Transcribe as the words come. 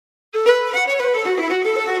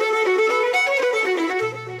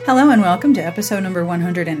Hello and welcome to episode number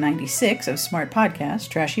 196 of Smart Podcast,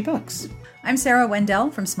 Trashy Books. I'm Sarah Wendell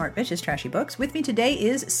from Smart Bitches Trashy Books. With me today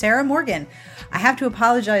is Sarah Morgan. I have to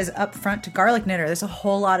apologize up front to Garlic Knitter. There's a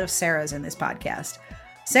whole lot of Sarahs in this podcast.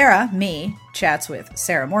 Sarah, me, chats with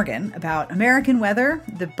Sarah Morgan about American weather,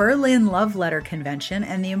 the Berlin Love Letter Convention,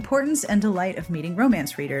 and the importance and delight of meeting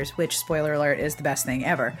romance readers, which, spoiler alert, is the best thing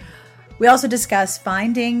ever. We also discuss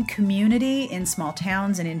finding community in small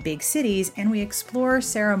towns and in big cities, and we explore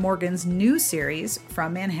Sarah Morgan's new series,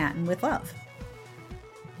 From Manhattan with Love.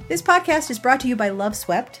 This podcast is brought to you by Love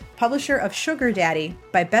Swept, publisher of Sugar Daddy,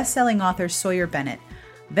 by best-selling author Sawyer Bennett.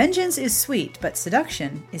 Vengeance is sweet, but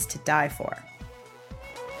seduction is to die for.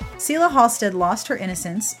 Selah Halstead lost her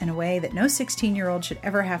innocence in a way that no 16-year-old should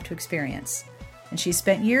ever have to experience, and she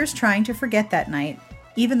spent years trying to forget that night,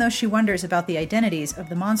 even though she wonders about the identities of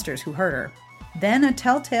the monsters who hurt her. Then a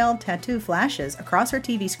telltale tattoo flashes across her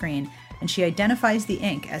TV screen, and she identifies the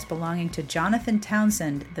ink as belonging to Jonathan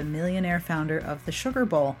Townsend, the millionaire founder of The Sugar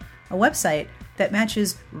Bowl, a website that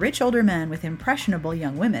matches rich older men with impressionable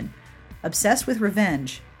young women. Obsessed with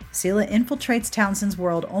revenge, Selah infiltrates Townsend's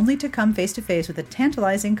world only to come face to face with a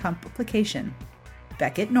tantalizing complication: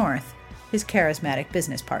 Beckett North, his charismatic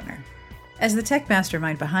business partner. As the tech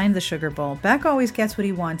mastermind behind the Sugar Bowl, Beck always gets what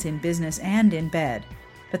he wants in business and in bed.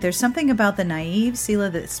 But there's something about the naive Selah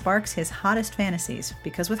that sparks his hottest fantasies,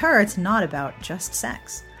 because with her it's not about just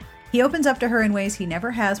sex. He opens up to her in ways he never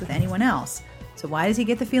has with anyone else, so why does he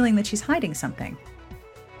get the feeling that she's hiding something?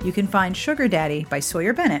 You can find Sugar Daddy by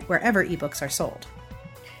Sawyer Bennett wherever ebooks are sold.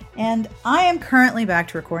 And I am currently back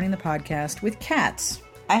to recording the podcast with cats.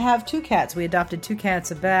 I have two cats. We adopted two cats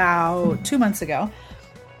about 2 months ago.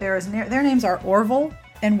 Their names are Orville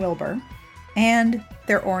and Wilbur, and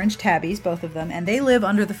they're orange tabbies, both of them, and they live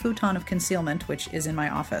under the futon of concealment, which is in my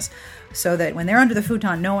office, so that when they're under the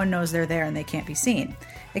futon, no one knows they're there and they can't be seen.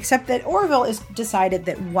 Except that Orville has decided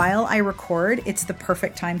that while I record, it's the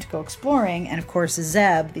perfect time to go exploring, and of course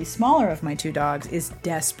Zeb, the smaller of my two dogs, is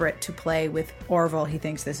desperate to play with Orville. He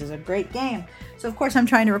thinks this is a great game. So of course I'm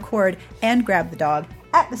trying to record and grab the dog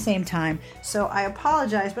at the same time, so I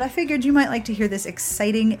apologize, but I figured you might like to hear this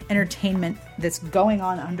exciting entertainment that's going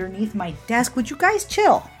on underneath my desk. Would you guys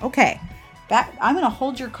chill? Okay, I'm going to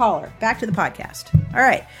hold your collar. Back to the podcast. All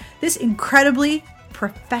right, this incredibly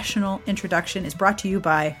professional introduction is brought to you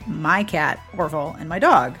by my cat, Orville, and my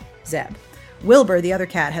dog, Zeb. Wilbur, the other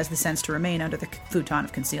cat, has the sense to remain under the futon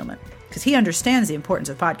of concealment, because he understands the importance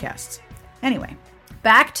of podcasts. Anyway,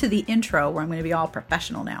 back to the intro, where I'm going to be all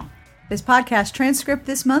professional now. This podcast transcript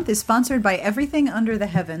this month is sponsored by Everything Under the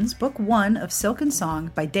Heavens, Book 1 of Silk and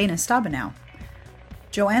Song by Dana Stabenow.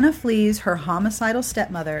 Joanna flees her homicidal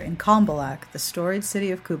stepmother in Kalmbalak, the storied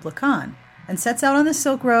city of Kubla Khan, and sets out on the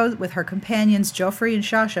Silk Road with her companions Joffrey and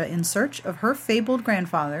Shasha in search of her fabled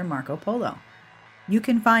grandfather, Marco Polo. You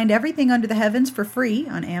can find Everything Under the Heavens for free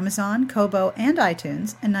on Amazon, Kobo, and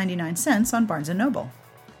iTunes, and 99 cents on Barnes & Noble.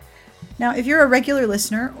 Now, if you're a regular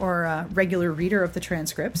listener or a regular reader of the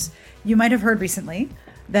transcripts, you might have heard recently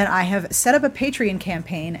that I have set up a Patreon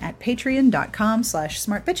campaign at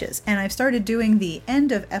patreon.com/smartbitches, and I've started doing the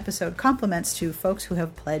end of episode compliments to folks who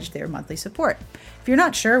have pledged their monthly support. If you're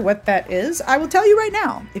not sure what that is, I will tell you right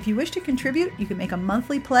now. If you wish to contribute, you can make a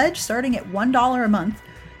monthly pledge starting at $1 a month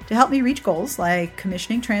to help me reach goals like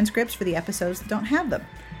commissioning transcripts for the episodes that don't have them.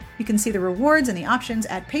 You can see the rewards and the options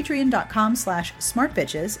at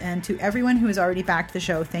patreon.com/smartbitches. And to everyone who has already backed the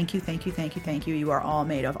show, thank you, thank you, thank you, thank you. You are all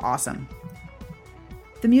made of awesome.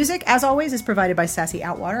 The music, as always, is provided by Sassy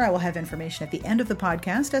Outwater. I will have information at the end of the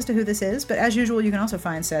podcast as to who this is. But as usual, you can also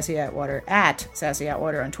find Sassy Outwater at Sassy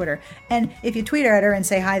Outwater on Twitter. And if you tweet at her and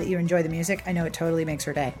say hi that you enjoy the music, I know it totally makes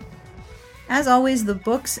her day. As always, the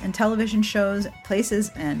books and television shows,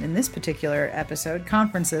 places, and in this particular episode,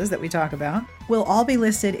 conferences that we talk about, will all be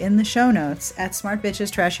listed in the show notes at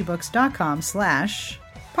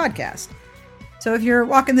smartbitchestrashybooks.com/podcast. So if you're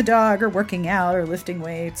walking the dog or working out or lifting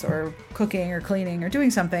weights or cooking or cleaning or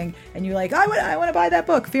doing something and you're like, I want to buy that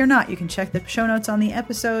book, fear not. You can check the show notes on the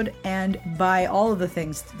episode and buy all of the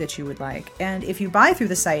things that you would like. And if you buy through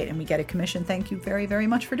the site and we get a commission, thank you very, very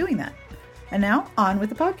much for doing that. And now, on with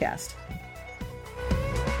the podcast.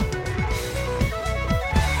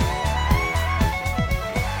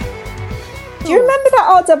 Do you remember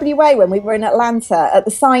that RWA when we were in Atlanta at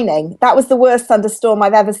the signing? That was the worst thunderstorm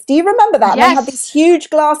I've ever seen. Do you remember that? Yes. They had these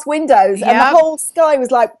huge glass windows and the whole sky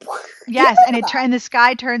was like... Yes, and the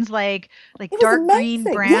sky turns like dark green,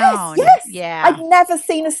 brown. Yes. Yeah. I'd never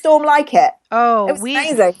seen a storm like it. Oh, it was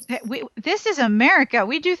amazing. This is America.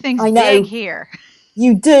 We do things big here.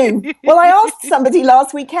 You do. Well, I asked somebody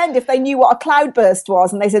last weekend if they knew what a cloudburst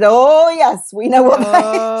was, and they said, "Oh, yes, we know what that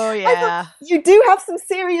is." Oh, yeah. You do have some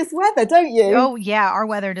serious weather, don't you? Oh, yeah. Our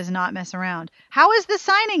weather does not mess around. How was the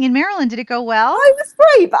signing in Maryland? Did it go well? I was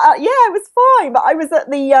great, but it was fine. But I was at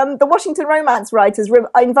the Washington Romance Writers.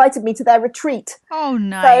 Invited me to their retreat. Oh,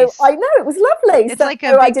 nice. So I know it was lovely. It's like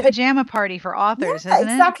a big pajama party for authors, isn't it?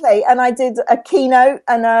 Exactly. And I did a keynote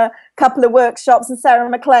and a couple of workshops, and Sarah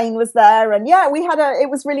MacLean was there, and it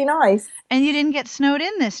was really nice. And you didn't get snowed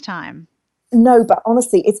in this time. No, but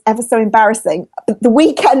honestly, it's ever so embarrassing. The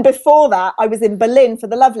weekend before that, I was in Berlin for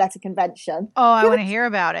the Love Letter Convention. Oh, I want to hear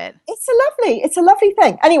about it. It's a lovely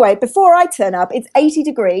thing. Anyway, before I turn up, it's 80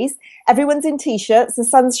 degrees. Everyone's in T-shirts. The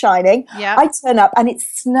sun's shining. Yep. I turn up and it's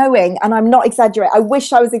snowing, and I'm not exaggerating. I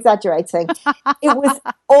wish I was exaggerating. It was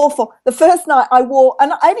awful. The first night I wore,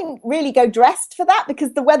 and I didn't really go dressed for that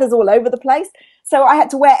because the weather's all over the place. So I had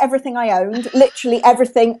to wear everything I owned, literally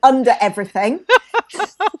everything under everything.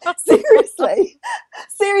 Seriously.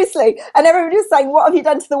 And everybody was saying, "What have you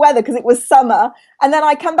done to the weather?" Because it was summer. And then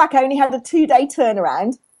I come back, I only had a 2-day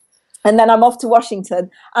turnaround. And then I'm off to Washington.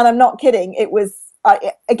 And I'm not kidding. It was,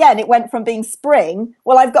 again, it went from being spring.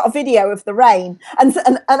 Well, I've got a video of the rain. And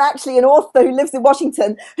actually an author who lives in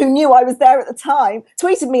Washington, who knew I was there at the time,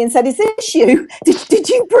 tweeted me and said, "Is this you? Did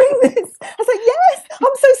you bring this?" I was like, "Yes,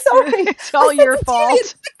 I'm so sorry." It's all your fault. I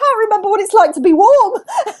can't remember what it's like to be warm.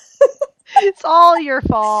 It's all your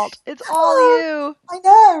fault. It's all you. I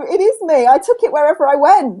know. It is me. I took it wherever I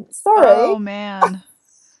went. Sorry. Oh, man.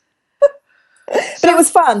 But it was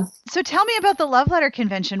fun. So tell me about the Love Letter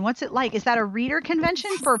Convention. What's it like? Is that a reader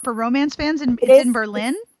convention for romance fans in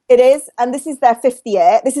Berlin? It is. And this is their 5th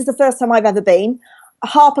year. This is the first time I've ever been.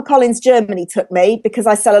 HarperCollins Germany took me because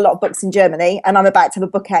I sell a lot of books in Germany and I'm about to have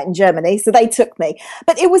a book out in Germany. So they took me.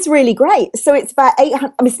 But it was really great. So it's about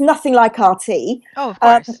 800. I mean, it's nothing like RT. Oh, of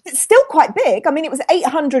course. It's still quite big. I mean, it was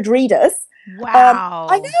 800 readers. Wow.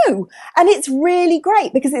 I know. And it's really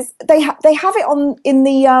great because they have it in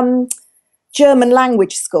the German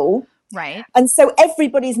language school. Right. And so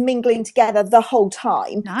everybody's mingling together the whole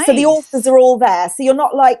time. Nice. So the authors are all there. So you're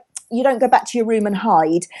not like, you don't go back to your room and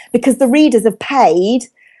hide because the readers have paid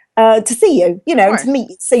to see you, and to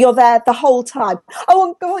meet you. So you're there the whole time.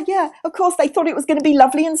 Oh, God, yeah. Of course, they thought it was going to be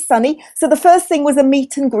lovely and sunny. So the first thing was a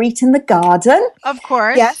meet and greet in the garden. Of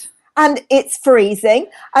course. Yeah. And it's freezing.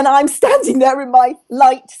 And I'm standing there in my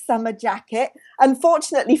light summer jacket. And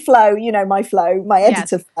fortunately, Flo, my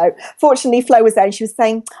editor, Yes. Flo, fortunately, Flo was there and she was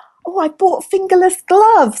saying, "Oh, I bought fingerless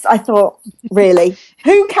gloves." I thought, really?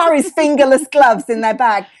 Who carries fingerless gloves in their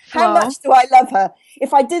bag? How much do I love her?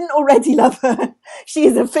 If I didn't already love her, she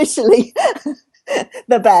is officially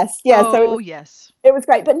the best. Yeah. Yes. It was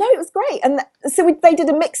great. But no, it was great. And so they did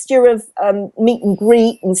a mixture of meet and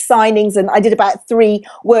greet and signings. And I did about 3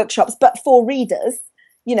 workshops, but for readers,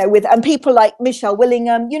 and people like Michelle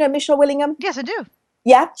Willingham. You know Michelle Willingham? Yes, I do.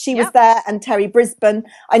 Yeah, she was there, and Terry Brisbane.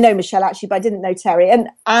 I know Michelle actually, but I didn't know Terry. And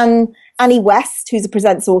Annie West, who's a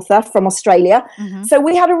presents author from Australia. Mm-hmm. So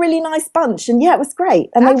we had a really nice bunch, and it was great.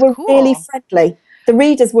 And That's they were cool. really friendly. The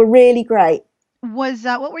readers were really great. Was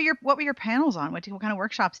what were your panels on? What kind of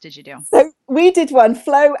workshops did you do? So we did one.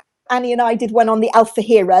 Flo, Annie, and I did one on the Alpha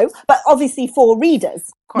Hero, but obviously for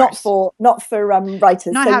readers, not for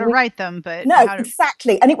writers. Not how to write them, but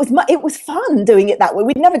exactly. And it was fun doing it that way.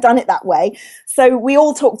 We'd never done it that way. So we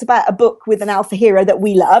all talked about a book with an Alpha Hero that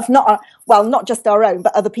we love, not just our own,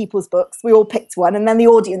 but other people's books. We all picked one, and then the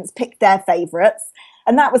audience picked their favourites,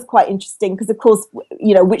 and that was quite interesting because, of course,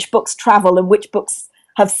 which books travel and which books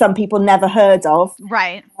have some people never heard of.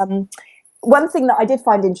 Right. One thing that I did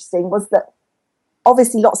find interesting was that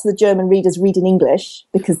obviously lots of the German readers read in English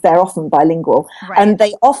because they're often bilingual, right. And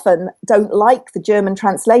they often don't like the German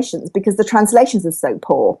translations because the translations are so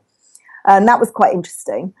poor. And that was quite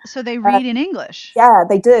interesting. So they read in English? Yeah,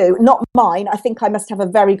 they do. Not mine. I think I must have a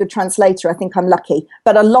very good translator. I think I'm lucky.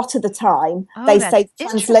 But a lot of the time they say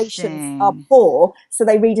translations are poor, so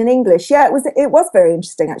they read in English. Yeah, it was very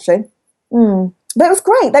interesting, actually. But it was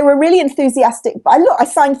great. They were really enthusiastic. I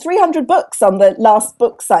signed 300 books on the last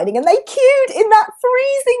book signing, and they queued in that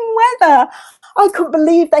freezing weather. I couldn't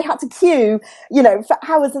believe they had to queue, for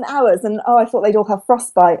hours and hours. And I thought they'd all have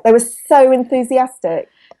frostbite. They were so enthusiastic.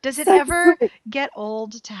 Does it ever get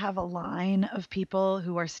old to have a line of people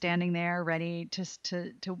who are standing there ready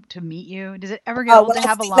to meet you? Does it ever get old to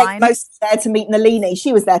have a line? They were mostly there to meet Nalini.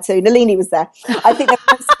 She was there too. Nalini was there. I think they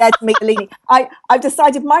were mostly there to meet Nalini. I've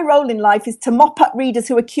decided my role in life is to mop up readers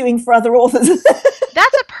who are queuing for other authors.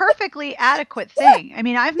 That's a perfectly adequate thing. I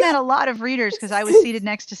mean, I've met a lot of readers because I was seated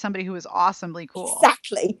next to somebody who was awesomely cool.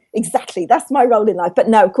 Exactly. That's my role in life. But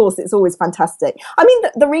no, of course, it's always fantastic. I mean,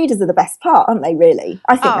 the readers are the best part, aren't they, really?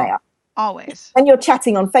 I think they are. Always. When you're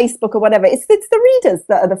chatting on Facebook or whatever, it's the readers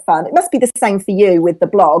that are the fun. It must be the same for you with the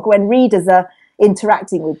blog. When readers are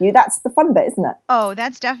interacting with you, that's the fun bit, isn't it? Oh,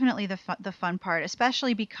 that's definitely the fun part,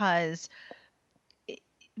 especially because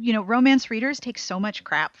romance readers take so much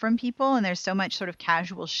crap from people, and there's so much sort of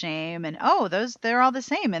casual shame, and they're all the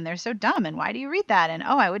same, and they're so dumb, and why do you read that? And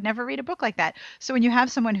I would never read a book like that. So when you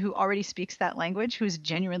have someone who already speaks that language, who's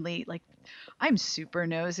genuinely like, I'm super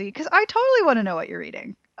nosy because I totally want to know what you're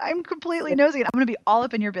reading. I'm completely nosy, and I'm going to be all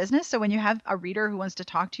up in your business. So when you have a reader who wants to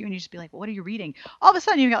talk to you and you just be like, well, what are you reading? All of a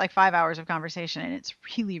sudden you've got like 5 hours of conversation, and it's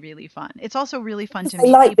really, really fun. It's also really fun to meet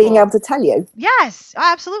people. I like being able to tell you. Yes,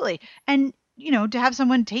 absolutely. And to have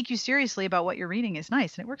someone take you seriously about what you're reading is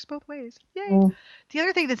nice, and it works both ways. Yay. The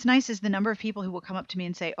other thing that's nice is the number of people who will come up to me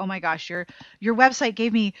and say, oh my gosh, your website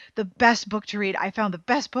gave me the best book to read. I found the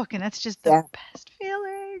best book, and that's just the best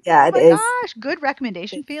feeling. Yeah, it is. Gosh, good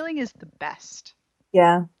recommendation feeling is the best.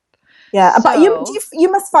 Yeah. Yeah, but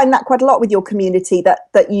you must find that quite a lot with your community,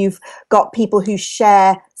 that you've got people who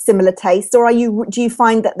share similar tastes, or do you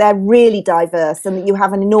find that they're really diverse and that you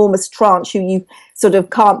have an enormous tranche who you sort of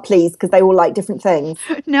can't please because they all like different things?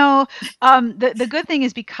 No, the good thing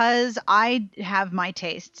is because I have my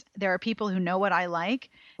tastes, there are people who know what I like,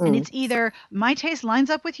 and it's either my taste lines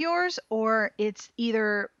up with yours, or it's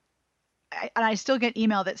either... and I still get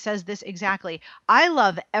email that says this exactly. I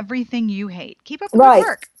love everything you hate. Keep up the good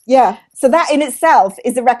work. Yeah. So that in itself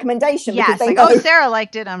is a recommendation. Yes. Like, Sarah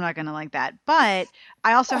liked it, I'm not going to like that. But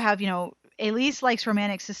I also have, Elise likes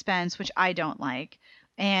romantic suspense, which I don't like.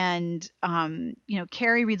 And,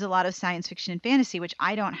 Carrie reads a lot of science fiction and fantasy, which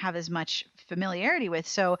I don't have as much familiarity with.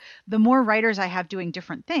 So the more writers I have doing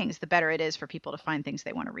different things, the better it is for people to find things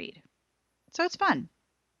they want to read. So it's fun.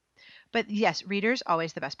 But yes, readers,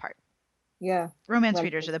 always the best part. Yeah. Romance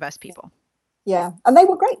readers are the best people. Yeah. And they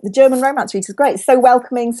were great. The German romance readers were great. So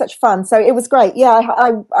welcoming, such fun. So it was great. Yeah.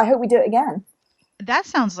 I hope we do it again. That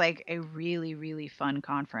sounds like a really, really fun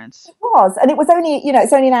conference. It was. And it was only,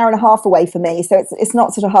 it's only an hour and a half away for me. So it's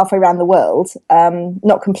not sort of halfway around the world,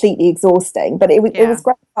 not completely exhausting, but it was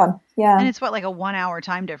great fun. Yeah. And it's like a 1 hour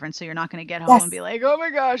time difference. So you're not going to get home and be like, oh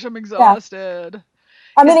my gosh, I'm exhausted. Yeah.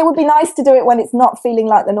 I mean, it would be nice to do it when it's not feeling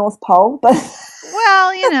like the North Pole, but...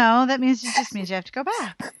 Well, that means you have to go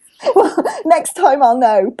back. Well, next time I'll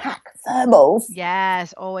know. Pack thermals.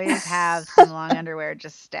 Yes, always have some long underwear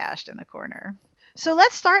just stashed in the corner. So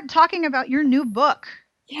let's start talking about your new book.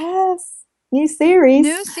 Yes, new series.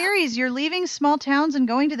 You're leaving small towns and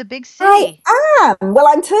going to the big city. I am. Well,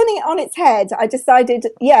 I'm turning it on its head. I decided,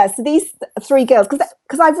 so these 3 girls,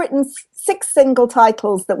 because I've written 6 single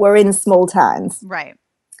titles that were in small towns. Right.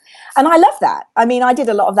 And I love that. I mean, I did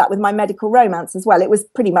a lot of that with my medical romance as well. It was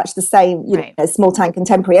pretty much the same, small town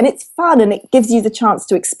contemporary. And it's fun, and it gives you the chance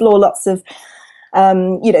to explore lots of,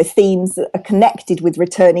 themes that are connected with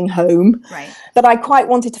returning home. Right. But I quite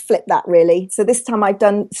wanted to flip that, really. So this time I've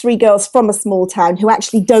done 3 girls from a small town who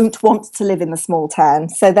actually don't want to live in the small town.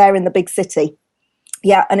 So they're in the big city.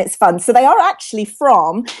 Yeah, and it's fun. So they are actually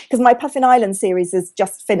because my Puffin Island series is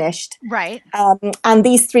just finished. Right. And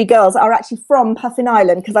these 3 girls are actually from Puffin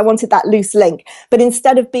Island because I wanted that loose link. But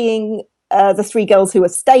instead of being the 3 girls who have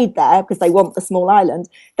stayed there because they want the small island,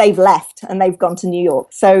 they've left and they've gone to New York.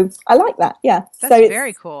 So I like that. Yeah. That's so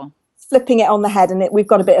very cool. Flipping it on the head, and we've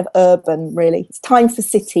got a bit of urban, really. It's time for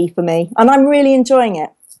city for me, and I'm really enjoying it.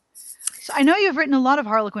 So I know you've written a lot of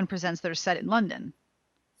Harlequin Presents that are set in London.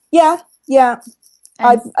 Yeah.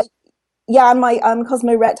 And my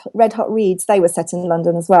Cosmo Red Hot Reads, they were set in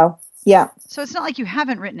London as well. Yeah. So it's not like you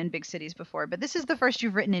haven't written in big cities before, but this is the first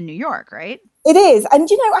you've written in New York, right? It is. And,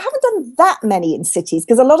 I haven't done that many in cities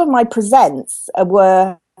because a lot of my presents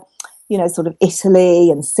were, sort of Italy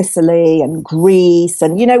and Sicily and Greece.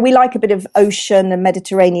 And, we like a bit of ocean and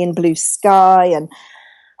Mediterranean blue sky. And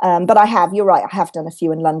but you're right, I have done a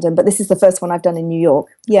few in London, but this is the first one I've done in New York.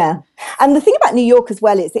 Yeah. And the thing about New York as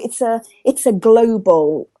well is it's a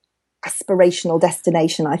global aspirational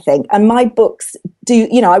destination, I think. And my books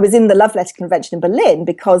I was in the Love Letter Convention in Berlin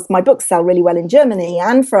because my books sell really well in Germany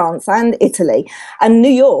and France and Italy. And New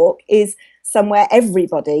York is somewhere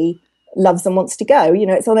everybody loves and wants to go.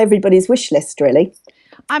 It's on everybody's wish list, really.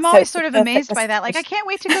 I'm always sort of amazed by that. Like, I can't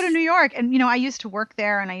wait to go to New York. And, I used to work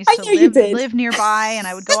there, and I used to live nearby, and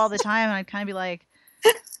I would go all the time, and I'd kind of be like,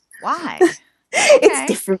 why? It's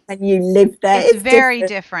different when you live there. It's very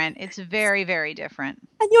different. It's very, very different.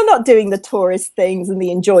 And you're not doing the tourist things and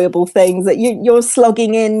the enjoyable things that you're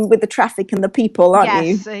slogging in with the traffic and the people, aren't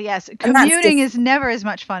you? Yes. Commuting is never as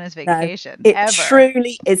much fun as vacation. No, it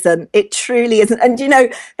truly isn't. It truly isn't. And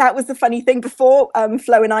that was the funny thing. Before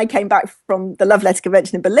Flo and I came back from the Love Letter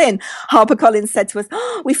Convention in Berlin, HarperCollins said to us,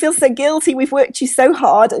 "Oh, we feel so guilty. We've worked you so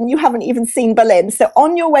hard and you haven't even seen Berlin. So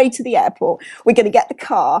on your way to the airport, we're going to get the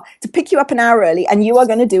car to pick you up an hour early and you are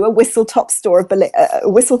going to do a whistle-top tour of Berlin."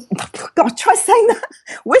 God, try saying that.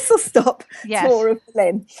 Whistle-stop tour of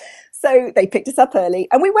Berlin. So they picked us up early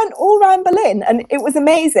and we went all around Berlin and it was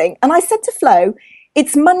amazing. And I said to Flo,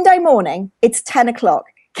 it's Monday morning, it's 10 o'clock.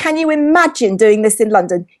 Can you imagine doing this in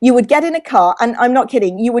London? You would get in a car, and I'm not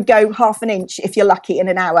kidding, you would go half an inch if you're lucky in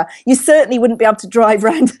an hour. You certainly wouldn't be able to drive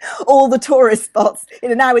around all the tourist spots in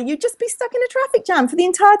an hour. You'd just be stuck in a traffic jam for the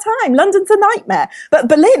entire time. London's a nightmare. But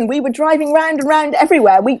Berlin, we were driving round and round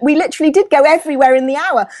everywhere. We literally did go everywhere in the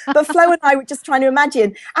hour. But Flo and I were just trying to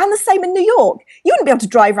imagine. And the same in New York. You wouldn't be able to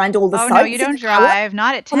drive around all the sites. Oh, no, you don't drive.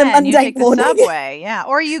 Not at 10. On a Monday you take the subway. Yeah.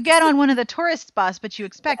 Or you get on one of the tourist bus, but you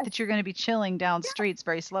expect that you're going to be chilling down streets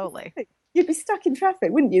very slowly. You'd be stuck in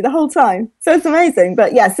traffic, wouldn't you, the whole time? So it's amazing.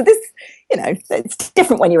 But yeah, so this, it's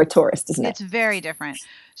different when you're a tourist, isn't it? It's very different.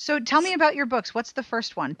 So tell me about your books. What's the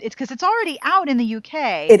first one? It's because it's already out in the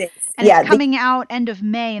UK. It is. And it's coming out end of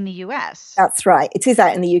May in the US. That's right. It is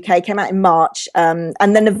out in the UK. It came out in March. And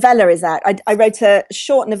the novella is out. I wrote a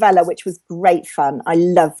short novella, which was great fun. I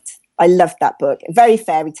loved that book. Very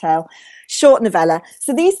fairy tale. Short novella.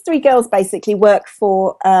 So these three girls basically work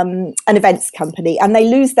for an events company and they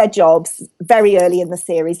lose their jobs very early in the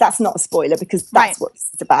series. That's not a spoiler because that's what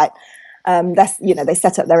it's about. They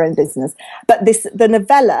set up their own business. But the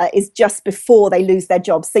novella is just before they lose their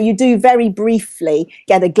jobs. So you do very briefly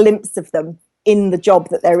get a glimpse of them in the job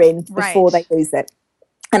that they're in before they lose it.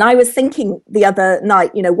 And I was thinking the other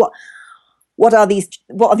night, what are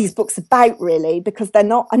these books about really? Because I'm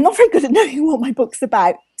not very good at knowing what my book's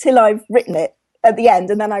about till I've written it at the end,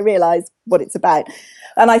 and then I realised what it's about.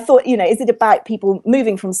 And I thought, is it about people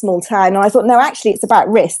moving from small town? And I thought, no, actually it's about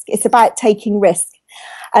risk. It's about taking risk.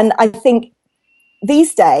 And I think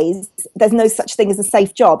these days there's no such thing as a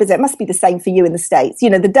safe job, is it? It must be the same for you in the States. The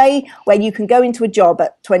day where you can go into a job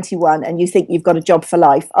at 21 and you think you've got a job for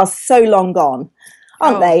life are so long gone,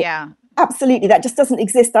 aren't they? Yeah. Absolutely. That just doesn't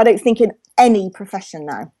exist, I don't think, in any profession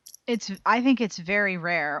now. I think it's very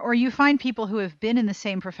rare. Or you find people who have been in the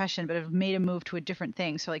same profession but have made a move to a different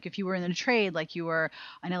thing. So like if you were in a trade, like you were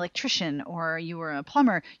an electrician or you were a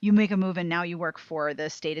plumber, you make a move and now you work for the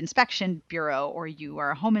state inspection bureau or you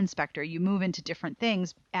are a home inspector. You move into different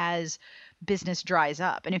things as business dries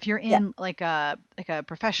up. And if you're in like a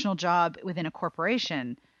professional job within a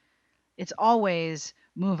corporation, it's always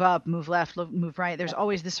move up, move left, move right. There's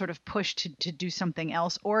always this sort of push to do something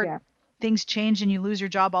else, or things change and you lose your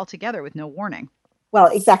job altogether with no warning. Well,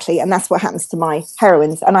 exactly. And that's what happens to my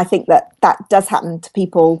heroines. And I think that does happen to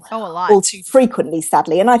people a lot. All too frequently,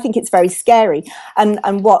 sadly. And I think it's very scary.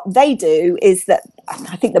 And what they do is that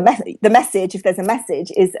I think the message, if there's a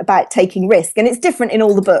message, is about taking risk. And it's different in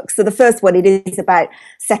all the books. So the first one, it is about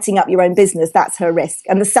setting up your own business. That's her risk.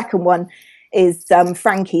 And the second one is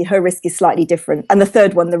Frankie. Her risk is slightly different. And the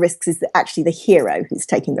third one, the risk is actually the hero who's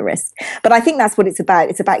taking the risk. But I think that's what it's about.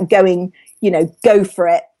 It's about going, go for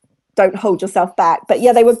it. Don't hold yourself back. But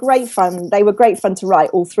yeah, they were great fun. They were great fun to write,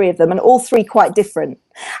 all three of them, and all three quite different.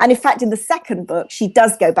 And in fact, in the second book, she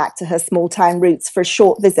does go back to her small town roots for a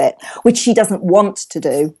short visit, which she doesn't want to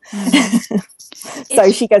do. Mm-hmm.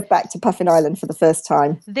 So she goes back to Puffin Island for the first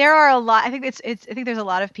time. There are a lot. I think I think there's a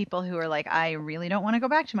lot of people who are like, I really don't want to go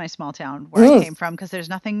back to my small town where I came from because there's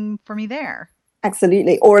nothing for me there.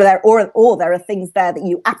 Absolutely. Or there are things there that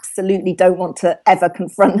you absolutely don't want to ever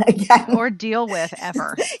confront again. Or deal with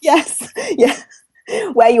ever. Yes. Yeah.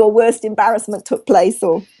 Where your worst embarrassment took place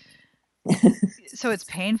or So it's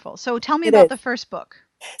painful. So tell me about the first book.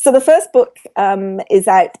 So the first book is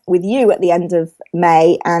out with you at the end of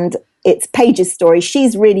May, and it's Paige's story.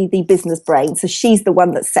 She's really the business brain. So she's the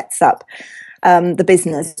one that sets up the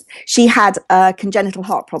business. She had a congenital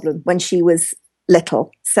heart problem when she was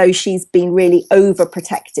little. So she's been really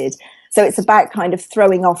overprotected. So it's about kind of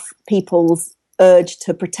throwing off people's urge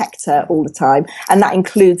to protect her all the time. And that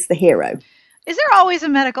includes the hero. Is there always a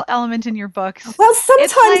medical element in your books? Well,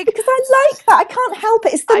 sometimes because I like that. I can't help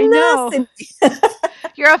it. It's the nurse in me.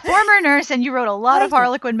 You're a former nurse and you wrote a lot of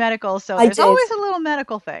Harlequin medical, so there's always a little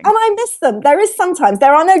medical thing. And I miss them. There is sometimes.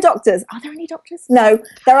 There are no doctors. Are there any doctors? No,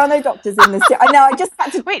 there are no doctors in this. I know. I just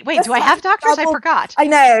had to. Wait. Do I have doctors? I forgot. I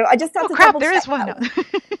know. I just had to. Crap! There is one. No.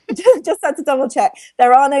 just had to double check.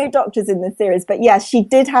 There are no doctors in this series, but yes, she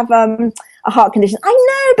did have a heart condition. I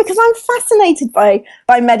know, because I'm fascinated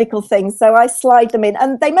by medical things, so I slide them in,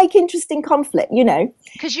 and they make interesting conflict.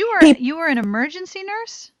 Because you were an emergency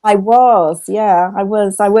nurse. I was, yeah, I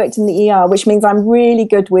was. I worked in the ER, which means I'm really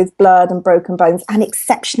good with blood and broken bones, and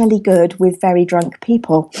exceptionally good with very drunk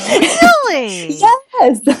people. Really?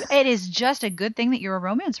 Yes. It is just a good thing that you're a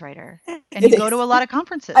romance writer, and you go to a lot of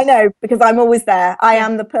conferences. I know, because I'm always there. I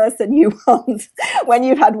am the person you want when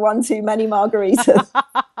you've had one too many margaritas.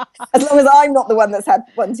 As long as I'm not the one that's had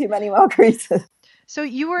one too many margaritas. So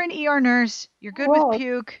you were an ER nurse, you're good with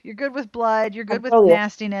puke, you're good with blood, you're good with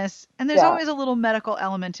nastiness, and there's always a little medical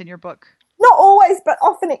element in your book. Not always, but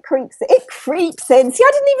often it creeps in. See,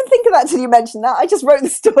 I didn't even think of that till you mentioned that. I just wrote the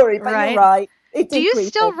story, but you're right. Do you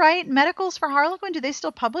still write medicals for Harlequin? Do they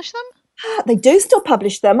still publish them? They do still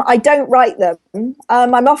publish them. I don't write them.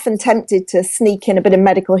 I'm often tempted to sneak in a bit of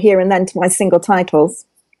medical here and then to my single titles,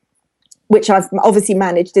 which I've obviously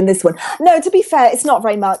managed in this one. No, to be fair, it's not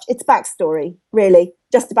very much. It's backstory, really.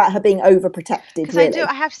 Just about her being overprotected, Because really.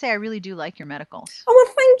 I have to say, I really do like your medicals. Oh,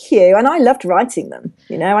 well, thank you. And I loved writing them.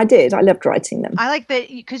 I did. I loved writing them. I like that,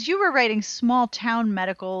 because you were writing small town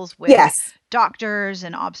medicals with doctors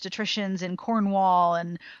and obstetricians in Cornwall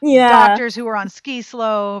and doctors who were on ski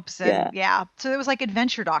slopes. And so it was like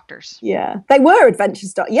adventure doctors. Yeah, they were adventure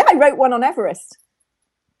doctors. Yeah, I wrote one on Everest.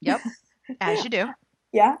 Yep, as you do.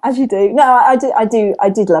 Yeah, as you do. No, I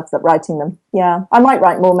did love that, writing them. Yeah, I might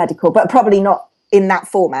write more medical, but probably not in that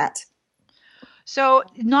format. So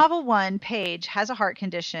novel 1, Paige, has a heart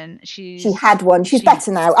condition. She had one. She's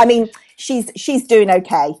better now. I mean, she's doing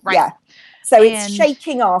okay. Right. Yeah. So it's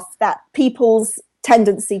shaking off that people's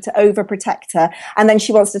tendency to overprotect her, and then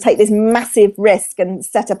she wants to take this massive risk and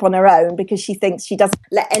set up on her own because she thinks she doesn't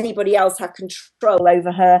let anybody else have control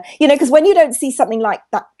over her, because when you don't see something like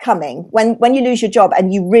that coming, when you lose your job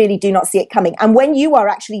and you really do not see it coming, and when you are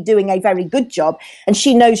actually doing a very good job and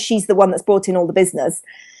she knows she's the one that's brought in all the business,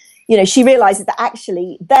 she realizes that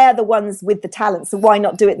actually they're the ones with the talent, so why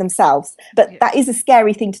not do it themselves? But that is a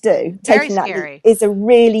scary thing to do. Taking that is a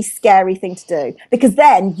really scary thing to do, because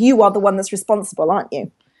then you are the one that's responsible, aren't you?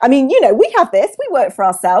 I mean, we have this. We work for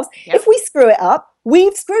ourselves. Yep. If we screw it up,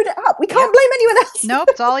 we've screwed it up. We can't blame anyone else. Nope,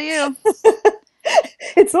 it's all you.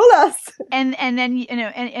 It's all us. And then,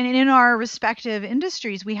 and in our respective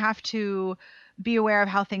industries, we have to be aware of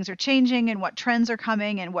how things are changing and what trends are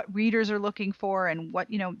coming and what readers are looking for, and what,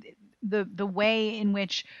 the way in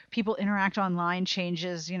which people interact online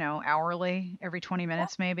changes, hourly, every 20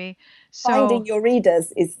 minutes maybe. So finding your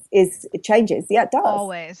readers it changes. Yeah, it does.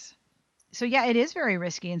 Always. So yeah, it is very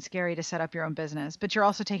risky and scary to set up your own business, but you're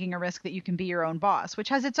also taking a risk that you can be your own boss, which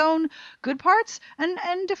has its own good parts and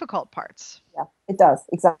difficult parts. Yeah, it does.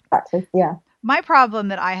 Exactly. Yeah. My problem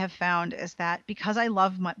that I have found is that because I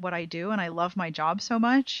love what I do and I love my job so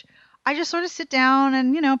much, I just sort of sit down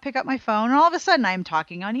and, pick up my phone, and all of a sudden I'm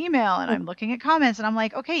talking on email and I'm looking at comments, and I'm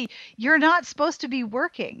like, okay, you're not supposed to be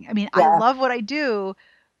working. I mean, I love what I do,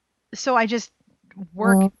 so I just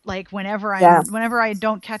work like whenever I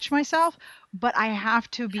don't catch myself, but I have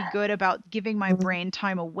to be good about giving my brain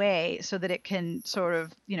time away so that it can sort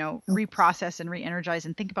of, reprocess and re-energize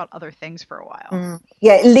and think about other things for a while.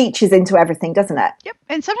 Yeah, it leaches into everything, doesn't it? Yep.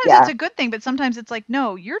 And sometimes it's a good thing, but sometimes it's like,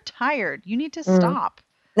 no, you're tired. You need to stop.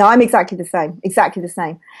 No, I'm exactly the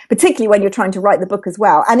same, particularly when you're trying to write the book as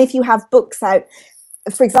well. And if you have books out,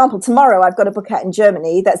 for example, tomorrow I've got a book out in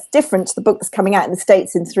Germany that's different to the book that's coming out in the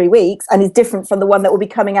States in 3 weeks, and is different from the one that will be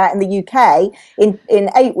coming out in the UK in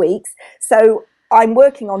 8 weeks. So I'm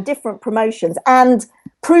working on different promotions and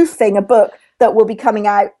proofing a book that will be coming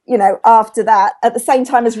out, after that, at the same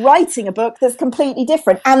time as writing a book that's completely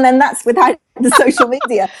different. And then that's without the social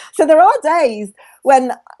media. So there are days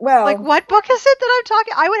when, like, what book is it that I'm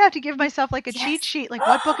talking? I would have to give myself like a cheat sheet. Like,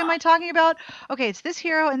 what book am I talking about? Okay, it's this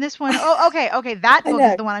hero and this one. Oh, okay. That book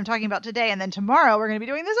is the one I'm talking about today. And then tomorrow we're going to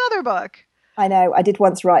be doing this other book. I know. I did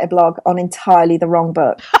once write a blog on entirely the wrong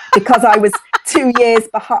book because I was 2 years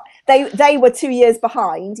behind. They were 2 years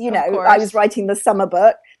behind. I was writing the summer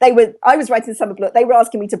book. I was writing the summer book. They were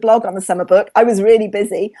asking me to blog on the summer book. I was really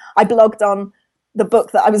busy. I blogged on the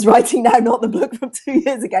book that I was writing now, not the book from 2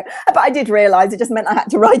 years ago. But I did realise it just meant I had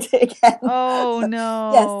to write it again. Oh,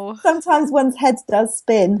 no. Yes, sometimes one's head does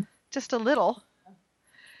spin. Just a little.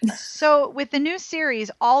 So with the new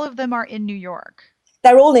series, all of them are in New York.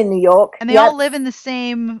 They're all in New York. And they all live in the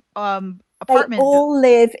same apartment. They all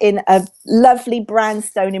live in a lovely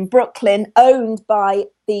brownstone in Brooklyn, owned by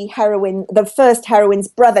the first heroine's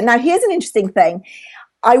brother. Now, here's an interesting thing.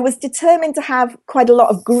 I was determined to have quite a lot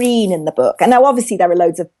of green in the book. And now, obviously, there are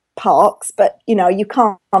loads of parks, but, you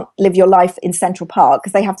can't live your life in Central Park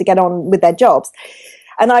because they have to get on with their jobs.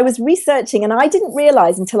 And I was researching, and I didn't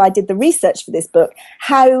realize until I did the research for this book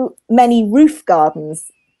how many roof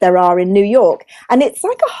gardens there are in New York. And it's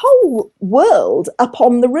like a whole world up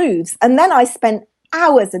on the roofs. And then I spent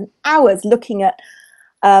hours and hours looking at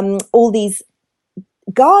all these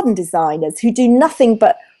garden designers who do nothing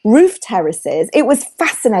but roof terraces. It was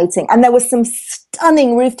fascinating. And there were some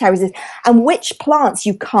stunning roof terraces, and which plants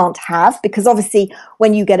you can't have, because obviously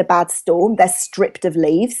when you get a bad storm, they're stripped of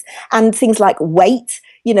leaves, and things like weight.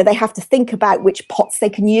 They have to think about which pots they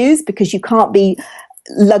can use, because you can't be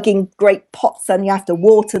lugging great pots and you have to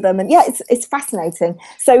water them. And yeah, it's fascinating.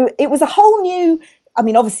 So it was a whole new,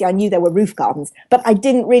 obviously I knew there were roof gardens, but I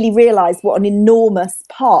didn't really realize what an enormous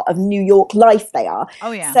part of New York life they are.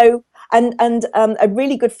 Oh yeah. So and a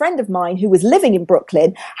really good friend of mine who was living in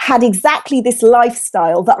Brooklyn had exactly this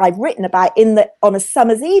lifestyle that I've written about. On a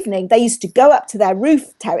summer's evening, they used to go up to their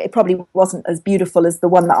roof terrace. It probably wasn't as beautiful as the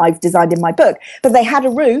one that I've designed in my book, but they had a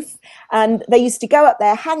roof, and they used to go up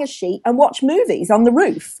there, hang a sheet, and watch movies on the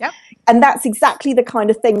roof. Yep. And that's exactly the kind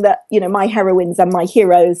of thing that my heroines and my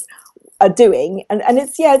heroes are doing, and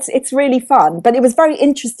it's really fun. But it was a very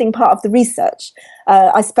interesting part of the research.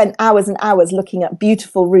 I spent hours and hours looking at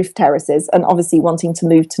beautiful roof terraces, and obviously wanting to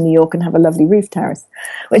move to New York and have a lovely roof terrace.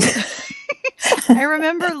 I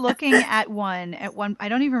remember looking at one. I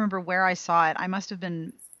don't even remember where I saw it. I must have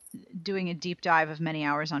been doing a deep dive of many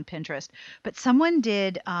hours on Pinterest. But someone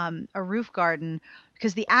did a roof garden,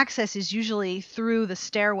 because the access is usually through the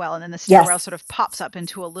stairwell, and then the stairwell sort of pops up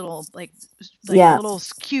into a little little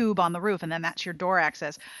cube on the roof, and then that's your door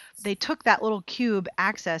access. They took that little cube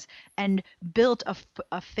access and built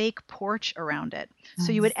a fake porch around it.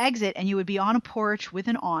 So you would exit and you would be on a porch with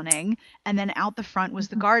an awning, and then out the front was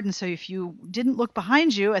the garden. So if you didn't look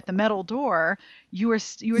behind you at the metal door, you were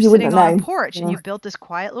sitting on a porch, and you built this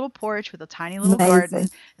quiet little porch with a tiny little garden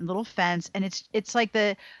and little fence, and it's like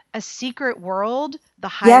a secret world the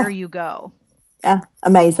higher you go. Yeah,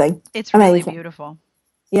 amazing. It's really beautiful.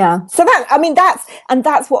 Yeah. So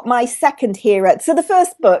that's what my second hero. So the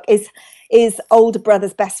first book is Older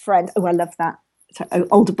Brother's Best Friend. Oh, I love that. So,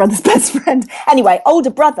 Older Brother's Best Friend. Anyway, Older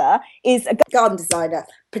Brother is a garden designer,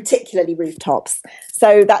 particularly rooftops.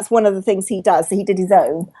 So that's one of the things he does. So he did his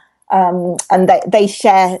own, and they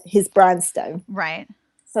share his brownstone. Right.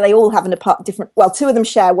 So they all have two of them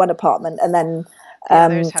share one apartment, and then the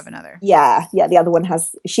others have another. Yeah. The other one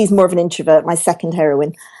she's more of an introvert, my second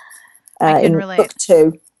heroine. I can relate. Book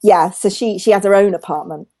 2. Yeah, so she has her own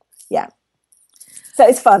apartment. Yeah. So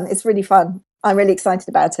it's fun. It's really fun. I'm really excited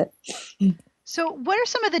about it. So what are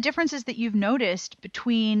some of the differences that you've noticed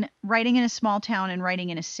between writing in a small town and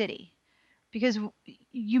writing in a city? Because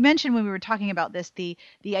you mentioned when we were talking about this, the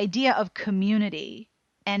idea of community,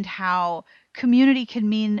 and how community can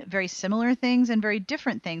mean very similar things and very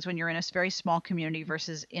different things when you're in a very small community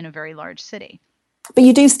versus in a very large city. But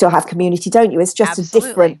you do still have community, don't you? It's just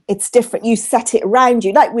it's different. You set it around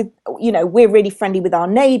you. Like we're really friendly with our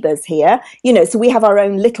neighbours here, so we have our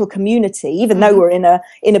own little community, even though we're in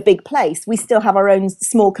a big place, we still have our own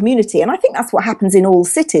small community. And I think that's what happens in all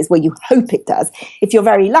cities, where you hope it does. If you're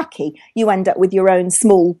very lucky, you end up with your own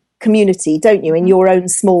small community, don't you, in your own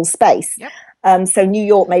small space. Yep. So New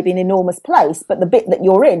York may be an enormous place, but the bit that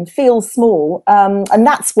you're in feels small. And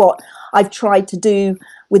that's what I've tried to do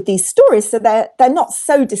with these stories. So they're not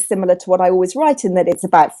so dissimilar to what I always write, in that it's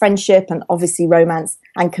about friendship and obviously romance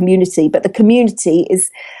and community. But the community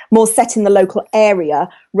is more set in the local area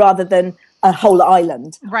rather than a whole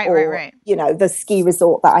island. Right. The ski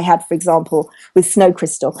resort that I had, for example, with Snow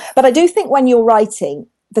Crystal. But I do think when you're writing,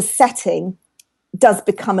 the setting does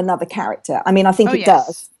become another character. I think it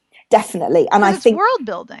does. Definitely. And I think world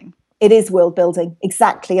building. It is world building.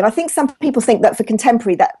 Exactly. And I think some people think that for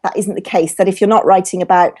contemporary, that isn't the case, that if you're not writing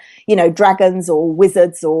about, dragons or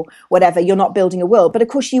wizards or whatever, you're not building a world. But of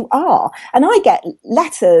course you are. And I get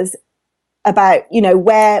letters about,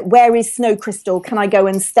 where is Snow Crystal? Can I go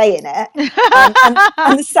and stay in it?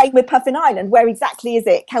 And the same with Puffin Island. Where exactly is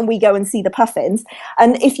it? Can we go and see the puffins?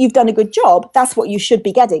 And if you've done a good job, that's what you should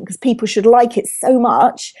be getting, because people should like it so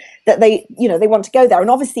much that they want to go there. And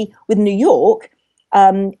obviously with New York,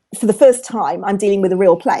 for the first time, I'm dealing with a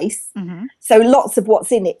real place. Mm-hmm. So lots of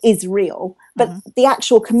what's in it is real. But the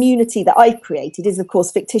actual community that I've created is, of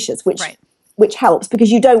course, fictitious, which helps,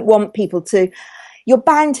 because you don't want people to, you're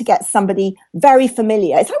bound to get somebody very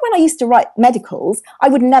familiar. It's like when I used to write medicals, I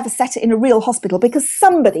would never set it in a real hospital because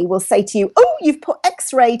somebody will say to you, oh, you've put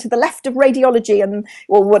X-ray to the left of radiology and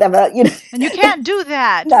or whatever, you know. And you can't do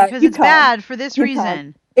that No, because it's bad for this reason.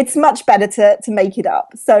 Can't. It's much better to make it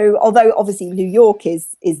up. So although obviously New York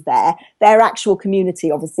is there, their actual community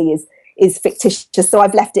obviously is fictitious. So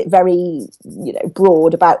I've left it very,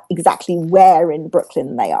 broad about exactly where in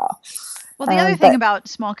Brooklyn they are. Well, the other thing about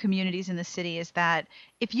small communities in the city is that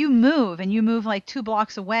if you move and you move like 2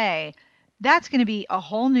 blocks away, that's going to be a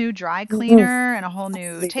whole new dry cleaner and a whole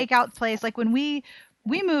new takeout place. Like when we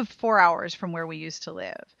moved 4 hours from where we used to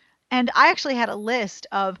live. And I actually had a list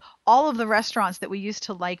of all of the restaurants that we used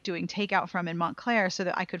to like doing takeout from in Montclair so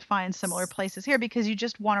that I could find similar places here because you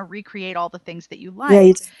just want to recreate all the things that you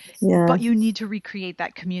like. Yeah. But you need to recreate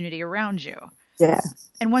that community around you. Yeah.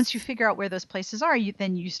 And once you figure out where those places are,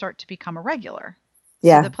 then you start to become a regular.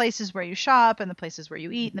 Yeah. So the places where you shop and the places where you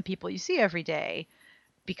eat and the people you see every day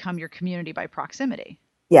become your community by proximity.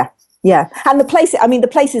 Yeah. Yeah. And the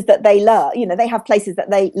places that they love, they have places that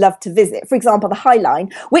they love to visit. For example, the High Line,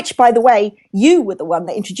 which, by the way, you were the one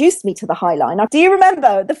that introduced me to the High Line. Do you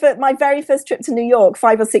remember my very first trip to New York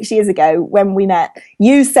 5 or 6 years ago when we met?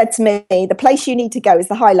 You said to me, the place you need to go is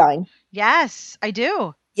the High Line. Yes, I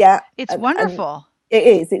do. Yeah. It's wonderful. It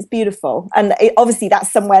is. It's beautiful. And obviously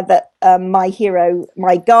that's somewhere that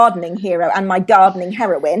my gardening hero and my gardening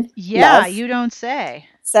heroine love. You don't say.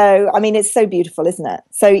 So, it's so beautiful, isn't it?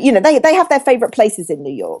 So, they have their favorite places in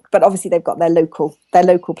New York, but obviously they've got their local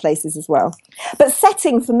places as well. But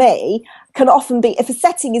setting for me can often be, if a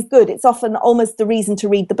setting is good, it's often almost the reason to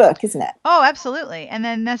read the book, isn't it? Oh, absolutely. And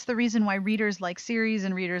then that's the reason why readers like series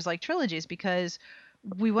and readers like trilogies, because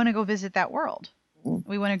we want to go visit that world.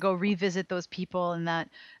 We want to go revisit those people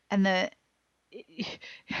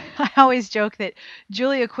I always joke that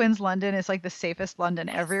Julia Quinn's London is like the safest London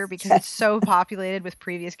ever because it's so populated with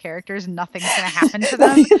previous characters. Nothing's going to happen to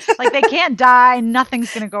them. Like they can't die.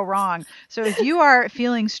 Nothing's going to go wrong. So if you are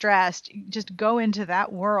feeling stressed, just go into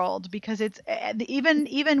that world because it's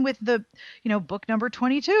even with the, book number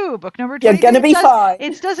 22, book number 23. You're going to be fine.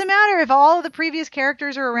 It doesn't matter if all of the previous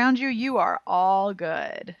characters are around you. You are all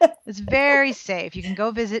good. It's very safe. You can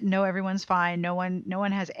go visit. Know everyone's fine. No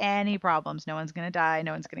one has any problems. No one's going to die.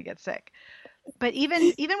 No one's going to get sick. But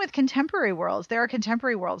even with contemporary worlds, there are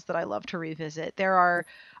contemporary worlds that I love to revisit. I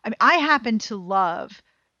happen to love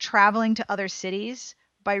traveling to other cities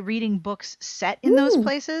by reading books set in those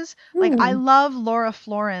places. Like I love Laura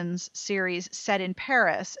Floren's series set in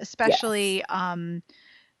Paris, especially I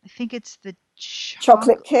think it's the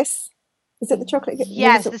Chocolate Kiss. Is it the Chocolate Kiss?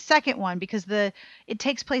 Yes, the second one, because it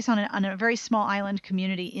takes place on a very small island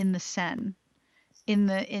community in the Seine. In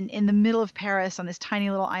the middle of Paris on this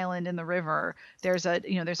tiny little island in the river, there's a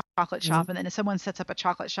chocolate shop, and then someone sets up a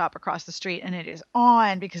chocolate shop across the street, and it is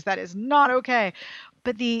on because that is not okay.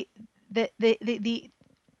 But the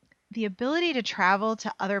ability to travel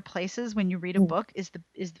to other places when you read a book is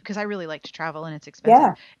because I really like to travel and it's expensive.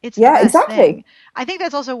 Yeah. It's the best exactly. thing. I think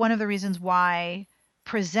that's also one of the reasons why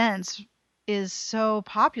Presents is so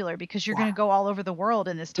popular because you're going to go all over the world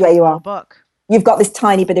in this tiny little book. You've got this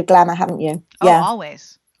tiny bit of glamour, haven't you? Yeah. Oh,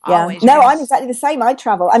 always. Yeah. Always. No, I'm exactly the same. I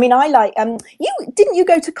travel. I like you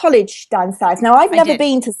go to college down south? Now I've never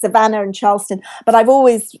been to Savannah and Charleston, but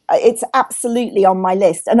it's absolutely on my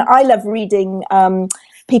list. And I love reading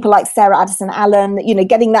people like Sarah Addison Allen,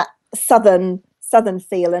 getting that southern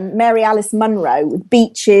feel, and Mary Alice Munro with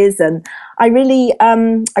beaches, and I really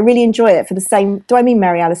enjoy it for the same. Do I mean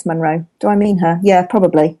Mary Alice Munro? Do I mean her? Yeah,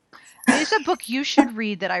 probably. There's a book you should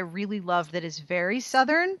read that I really love that is very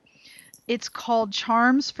Southern. It's called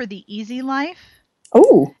Charms for the Easy Life.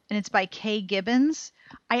 Oh. And it's by Kay Gibbons.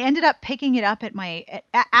 I ended up picking it up at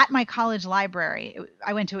my college library.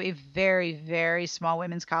 I went to a very, very small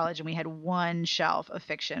women's college, and we had one shelf of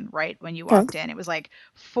fiction right when you walked in. It was like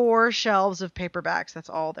 4 shelves of paperbacks. That's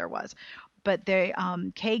all there was. But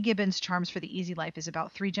Kay Gibbons' Charms for the Easy Life is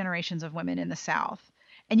about 3 generations of women in the South.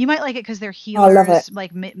 And you might like it because they're healers. I love it.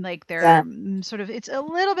 Like they're sort of, it's a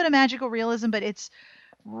little bit of magical realism, but it's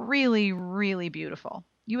really, really beautiful.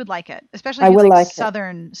 You would like it, especially if you like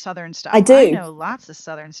southern stuff. I do. I know lots of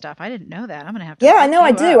southern stuff. I didn't know that. I'm gonna have to. Yeah, I know.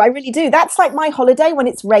 I do. I really do. That's like my holiday when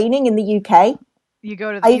it's raining in the UK. You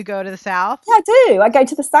go to the south. Yeah, I do. I go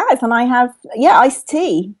to the south and I have iced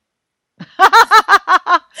tea.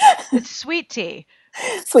 It's sweet tea.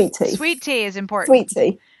 Sweet tea. Sweet tea is important. Sweet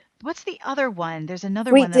tea. What's the other one? There's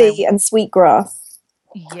another one. Sweet tea and sweet grass.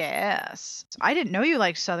 Yes, I didn't know you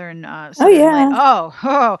liked southern. Oh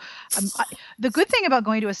yeah. The good thing about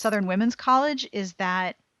going to a Southern women's college is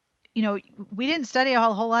that we didn't study a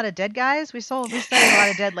whole lot of dead guys. We studied a lot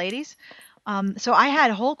of dead ladies. So I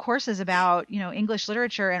had whole courses about, English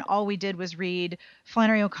literature, and all we did was read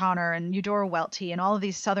Flannery O'Connor and Eudora Welty and all of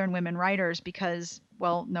these Southern women writers because,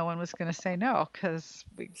 well, no one was going to say no because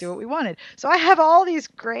we do what we wanted. So I have all these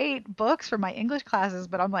great books for my English classes,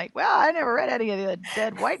 but I'm like, well, I never read any of the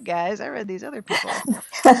dead white guys. I read these other people.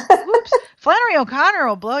 Whoops. Flannery O'Connor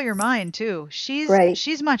will blow your mind too.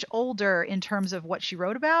 She's much older in terms of what she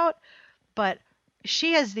wrote about, but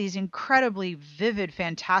she has these incredibly vivid,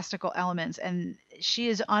 fantastical elements, and she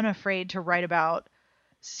is unafraid to write about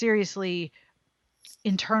seriously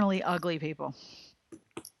internally ugly people.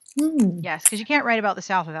 Yes, because you can't write about the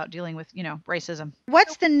South without dealing with, racism.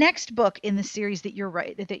 What's the next book in the series that you're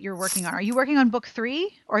working on? Are you working on book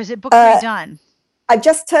 3, or is it book 3 done? I've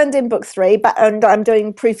just turned in book 3, and I'm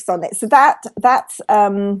doing proofs on it. So that's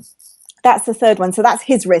the third one. So that's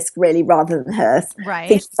his risk, really, rather than hers. Right.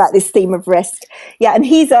 Thinking about this theme of risk. Yeah, and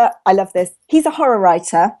I love this. He's a horror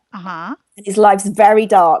writer. Uh-huh. And his life's very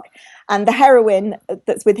dark. And the heroine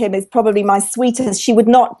that's with him is probably my sweetest.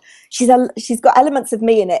 She's got elements of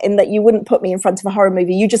me in it, in that you wouldn't put me in front of a horror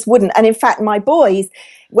movie. You just wouldn't. And in fact, my boys,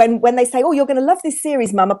 when they say, oh, you're going to love this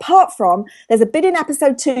series, Mum, apart from there's a bit in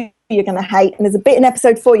episode 2 you're going to hate, and there's a bit in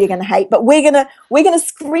episode 4 you're going to hate, but we're going to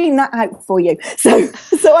screen that out for you. So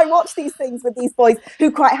I watch these things with these boys who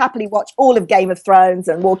quite happily watch all of Game of Thrones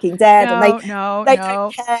and Walking Dead, and they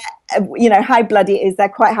don't care, how bloody it is. They're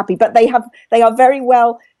quite happy, but they are very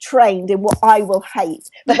well trained in what I will hate.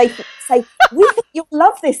 But they say, we think you'll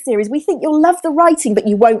love this series. We think you'll love the writing, but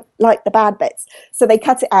you won't like the bad bits. So they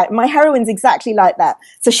cut it out. My heroine's exactly like that.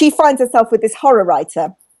 So she finds herself with this horror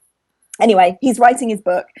writer. Anyway, he's writing his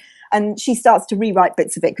book, and she starts to rewrite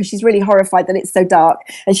bits of it because she's really horrified that it's so dark,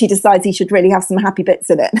 and she decides he should really have some happy bits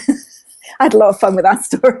in it. I had a lot of fun with that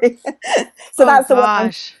story. So that's the one I'm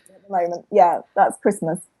at the moment. Yeah, that's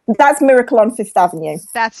Christmas. That's Miracle on Fifth Avenue.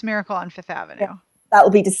 That's Miracle on Fifth Avenue. Yeah. That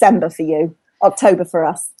will be December for you, October for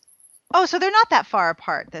us. Oh, so they're not that far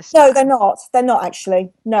apart this time. No, they're not. They're not,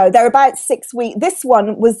 actually. No, they're about 6 weeks. This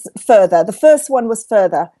one was further. The first one was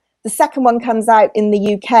further. The second one comes out in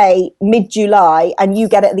the UK mid-July, and you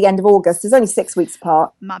get it at the end of August. It's only 6 weeks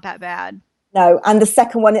apart. Not that bad. No, and the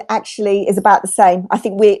second one actually is about the same. I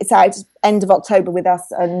think it's out end of October with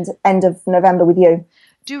us and end of November with you.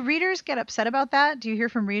 Do readers get upset about that? Do you hear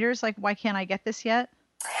from readers like, why can't I get this yet?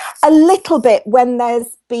 A little bit when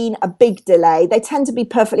there's been a big delay. They tend to be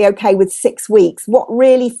perfectly okay with 6 weeks. What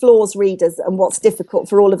really floors readers and what's difficult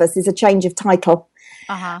for all of us is a change of title.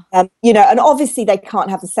 Uh-huh. And obviously they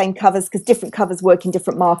can't have the same covers because different covers work in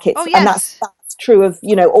different markets. Oh, yes. And that's true of,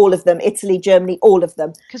 all of them, Italy, Germany, all of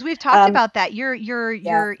them. Because we've talked about that.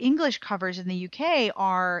 Your English covers in the UK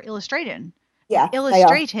are illustrated. Yeah,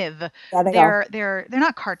 illustrative. They are. They're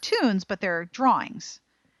not cartoons, but they're drawings.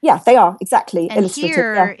 Yeah, they are, exactly. And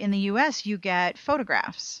here in the US, you get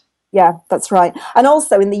photographs. Yeah, that's right. And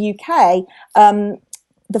also in the UK,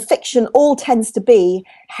 the fiction all tends to be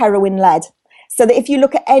heroine-led. So that if you're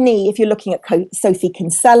looking at Sophie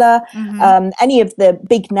Kinsella, any of the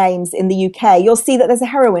big names in the UK, you'll see that there's a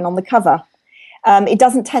heroine on the cover. It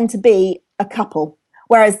doesn't tend to be a couple.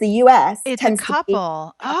 Whereas the US it's a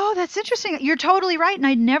couple. Oh, that's interesting. You're totally right, and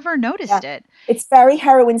I never noticed it. It's very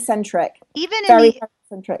heroine centric. Even heroine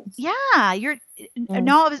centric. Yeah, you're.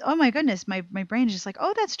 No, oh my goodness, my brain is just like,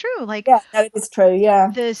 oh, that's true. Like, yeah, no, it is true.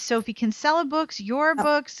 Yeah, the Sophie Kinsella books, your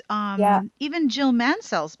books, even Jill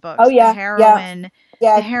Mansell's books. Oh yeah, the heroine.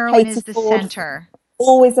 Yeah, the heroine is the Ford. center.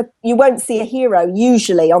 Always, you won't see a hero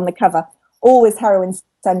usually on the cover. Always heroine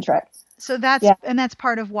centric. So that's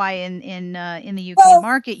part of why in the UK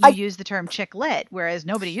market you use the term chick lit, whereas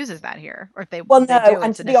nobody uses that here. Or if they do,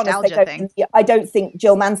 it's a nostalgia thing. I don't think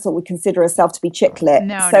Jill Mansell would consider herself to be chick lit.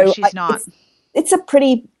 No, she's not. It's a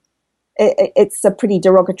pretty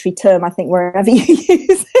derogatory term, I think, wherever you use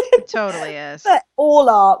it. It totally is. But all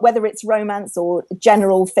are, whether it's romance or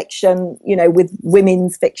general fiction, with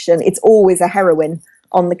women's fiction, it's always a heroine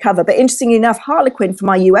on the cover. But interestingly enough, Harlequin for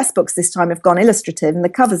my US books this time have gone illustrative, and the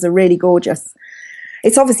covers are really gorgeous.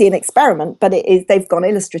 It's obviously an experiment, but they've gone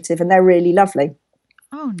illustrative and they're really lovely.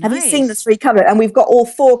 Oh, nice. Have you seen the 3 covers? And we've got all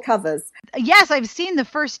 4 covers. Yes, I've seen the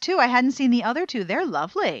first 2. I hadn't seen the other 2. They're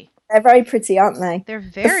lovely. They're very pretty, aren't they? They're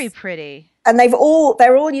very pretty. And they're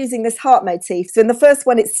all using this heart motif. So in the first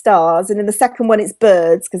one it's stars, and in the second one it's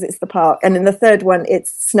birds because it's the park, and in the third one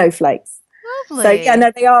it's snowflakes. Lovely.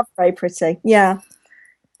 So they are very pretty. Yeah.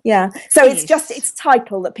 Yeah. So it's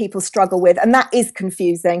title that people struggle with. And that is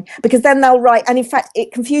confusing because then they'll write. And in fact,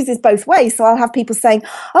 it confuses both ways. So I'll have people saying,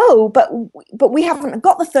 oh, but we haven't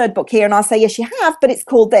got the third book here. And I'll say, yes, you have, but it's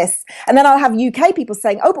called this. And then I'll have UK people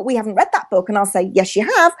saying, oh, but we haven't read that book. And I'll say, yes, you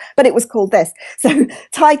have, but it was called this. So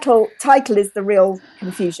title is the real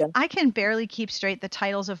confusion. I can barely keep straight the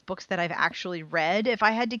titles of books that I've actually read. If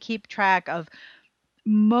I had to keep track of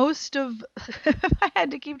if I had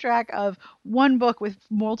to keep track of one book with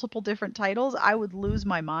multiple different titles, I would lose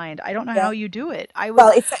my mind. I don't know how you do it. I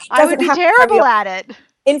would be terrible at it.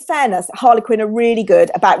 In fairness, Harlequin are really good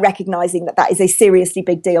about recognizing that is a seriously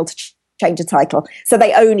big deal to change a title. So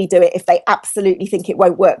they only do it if they absolutely think it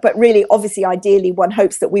won't work. But really, obviously, ideally, one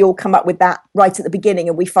hopes that we all come up with that right at the beginning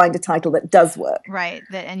and we find a title that does work. Right.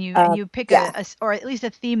 And you pick or at least a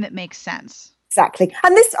theme that makes sense. Exactly.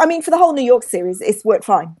 And this, I mean, for the whole New York series, it's worked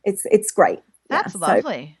fine. It's great. That's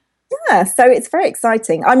lovely. So it's very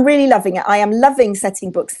exciting. I'm really loving it. I am loving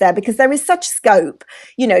setting books there because there is such scope,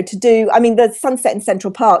 to do. I mean, the Sunset in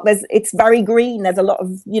Central Park, it's very green. There's a lot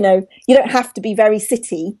of, you don't have to be very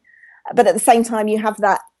city, but at the same time, you have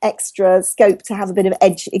that extra scope to have a bit of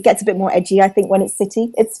edge. It gets a bit more edgy, I think, when it's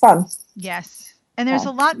city. It's fun. Yes. And there's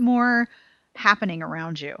a lot more happening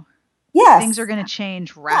around you. Yes. Things are going to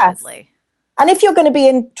change rapidly. Yes. And if you're going to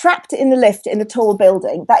be trapped in the lift in a tall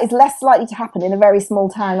building, that is less likely to happen in a very small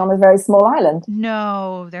town on a very small island.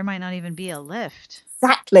 No, there might not even be a lift.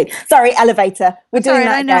 Exactly. Sorry, elevator. We're doing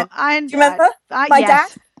that again. Do you remember? My dad?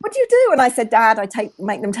 What do you do? And I said, Dad,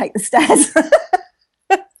 make them take the stairs.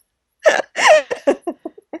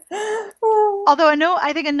 Although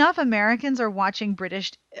I think enough Americans are watching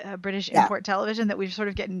British import television that we've sort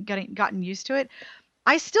of gotten used to it.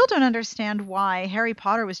 I still don't understand why Harry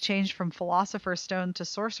Potter was changed from Philosopher's Stone to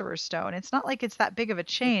Sorcerer's Stone. It's not like it's that big of a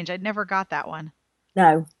change. I'd never got that one.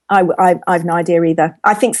 No, I've no idea either.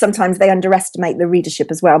 I think sometimes they underestimate the readership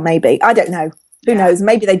as well, maybe. I don't know. Who knows?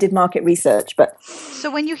 Maybe they did market research, but... So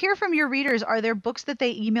when you hear from your readers, are there books that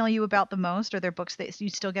they email you about the most? Are there books that you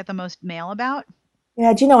still get the most mail about?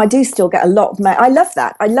 Yeah, do you know, I do still get a lot of mail. I love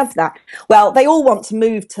that. Well, they all want to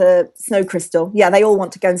move to Snow Crystal. Yeah, they all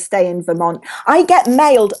want to go and stay in Vermont. I get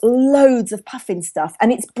mailed loads of puffin stuff,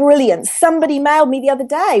 and it's brilliant. Somebody mailed me the other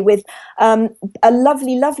day with a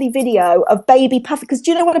lovely, lovely video of baby puffin. Because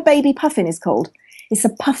do you know what a baby puffin is called? It's a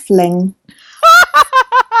puffling.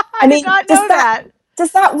 I mean, did not know that.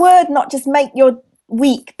 Does that word not just make your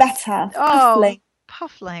week better? Puffling.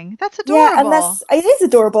 Puffling. That's adorable. Yeah, and it is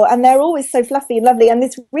adorable, and they're always so fluffy and lovely. And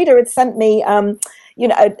this reader had sent me, a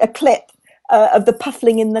clip of the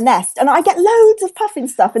puffling in the nest, and I get loads of puffin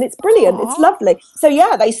stuff, and it's brilliant. Aww. It's lovely. So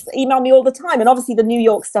yeah, they email me all the time, and obviously the New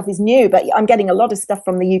York stuff is new, but I'm getting a lot of stuff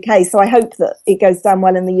from the UK, so I hope that it goes down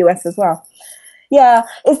well in the US as well. Yeah,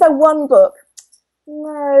 is there one book?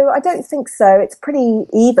 No, I don't think so. It's pretty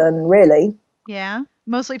even, really. Yeah,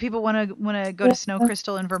 mostly people want to go to Snow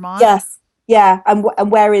Crystal in Vermont. Yes. Yeah, and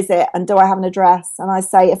where is it? And do I have an address? And I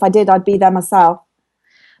say, if I did, I'd be there myself.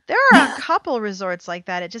 There are a couple resorts like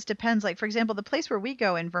that. It just depends. Like, for example, the place where we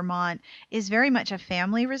go in Vermont is very much a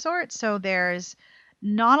family resort. So there's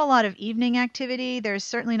not a lot of evening activity. There's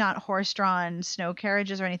certainly not horse-drawn snow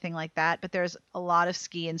carriages or anything like that. But there's a lot of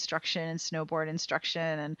ski instruction and snowboard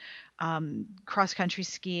instruction and cross-country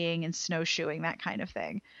skiing and snowshoeing, that kind of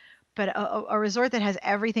thing. But a resort that has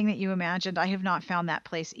everything that you imagined, I have not found that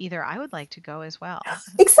place either. I would like to go as well.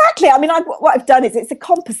 Exactly. I mean, what I've done is it's a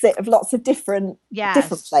composite of lots of different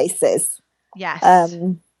places. Yes.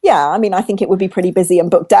 Yeah, I mean, I think it would be pretty busy and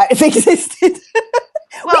booked out if it existed.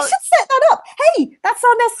 Well, we should set that up. Hey, that's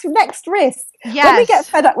our next risk. Yes. When we get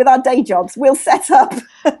fed up with our day jobs, we'll set up.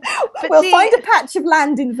 We'll find a patch of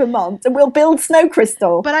land in Vermont and we'll build Snow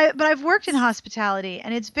Crystal. But I've worked in hospitality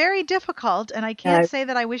and it's very difficult, and I can't say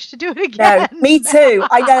that I wish to do it again. No, me too.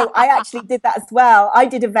 I know. I actually did that as well. I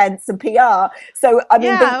did events and PR. So I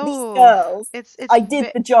mean, these girls, I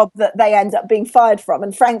did the job that they end up being fired from,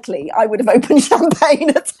 and frankly, I would have opened champagne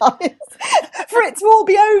at times for it to all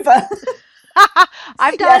be over.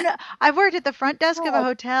 I've worked at the front desk of a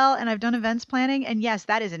hotel, and I've done events planning, and yes,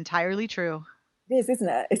 that is entirely true. It is, isn't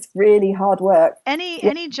it? It's really hard work.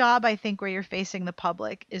 Any job, I think, where you're facing the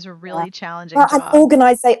public is a really challenging job. And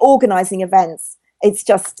organizing events. It's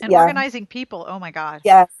just organizing people. Oh my God.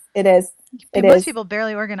 Yeah, it is. Most people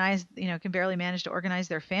barely organize. Can barely manage to organize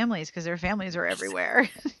their families because their families are everywhere.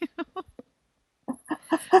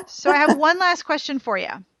 So I have one last question for you.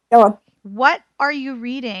 Go on. What are you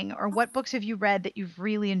reading, or what books have you read that you've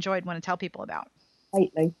really enjoyed, want to tell people about?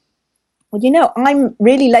 Lately. Well, I'm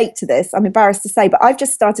really late to this. I'm embarrassed to say, but I've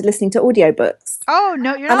just started listening to audiobooks. Oh,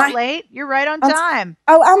 no, you're not late. You're right on time.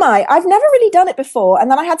 Oh, am I? I've never really done it before. And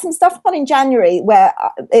then I had some stuff on in January where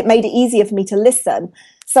it made it easier for me to listen.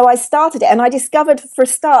 So I started it, and I discovered, for a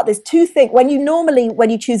start, there's two things. When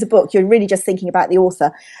you choose a book, you're really just thinking about the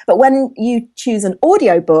author. But when you choose an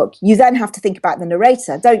audiobook, you then have to think about the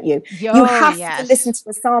narrator, don't you? You have to listen to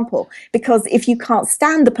a sample, because if you can't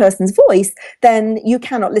stand the person's voice, then you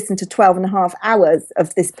cannot listen to 12 and a half hours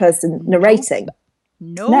of this person narrating.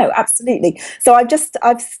 No, absolutely. So I've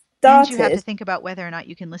started. And you have to think about whether or not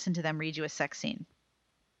you can listen to them read you a sex scene.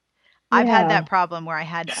 I've had that problem where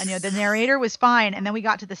the narrator was fine, and then we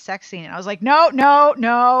got to the sex scene, and I was like, no,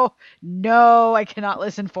 I cannot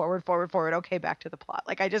listen forward. Okay, back to the plot.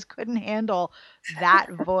 Like, I just couldn't handle that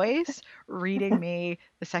voice reading me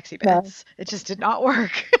the sexy bits. No. It just did not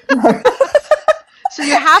work. No. So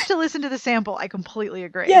you have to listen to the sample. I completely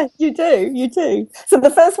agree. Yeah, you do. So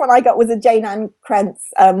the first one I got was a Jane Ann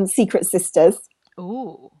Krentz, Secret Sisters.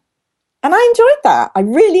 Ooh. And I enjoyed that. I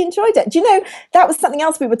really enjoyed it. Do you know, that was something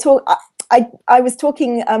else we were talking. I was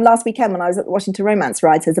talking last weekend when I was at the Washington Romance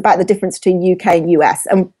Writers about the difference between UK and US,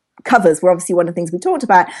 and covers were obviously one of the things we talked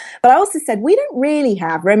about. But I also said we don't really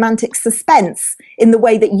have romantic suspense in the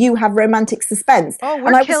way that you have romantic suspense. Oh,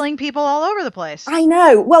 we're killing people all over the place. I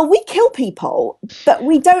know. Well, we kill people, but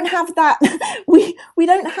we don't have that. We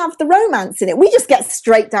don't have the romance in it. We just get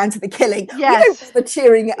straight down to the killing. Yes. We don't bother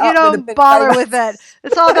cheering it up. You don't bother with it.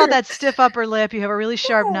 It's all about that stiff upper lip. You have a really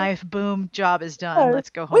sharp knife. Boom, job is done.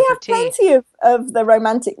 Let's go home for tea. We have plenty of the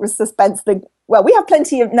romantic suspense. Well, we have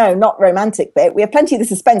plenty of, no, not romantic bit. We have plenty of the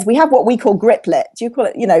suspense. We have what we call griplit. Do you call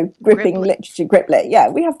it, gripping literature, griplit? Yeah,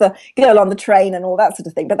 we have the girl on the train and all that sort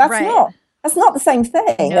of thing. But that's not the same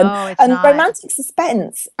thing. No, it's not. And romantic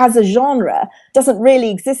suspense as a genre doesn't really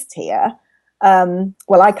exist here.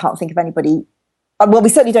 Well, I can't think of anybody. Well, we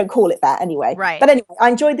certainly don't call it that anyway. Right. But anyway, I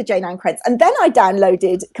enjoyed the Jane Ann Krentz. And then I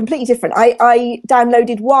downloaded, completely different, I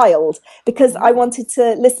downloaded Wild, because I wanted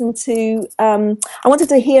to listen to, I wanted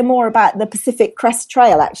to hear more about the Pacific Crest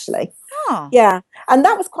Trail, actually. Oh. Yeah. And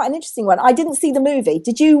that was quite an interesting one. I didn't see the movie.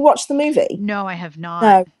 Did you watch the movie? No, I have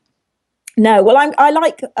not. No. Well,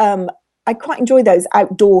 I quite enjoy those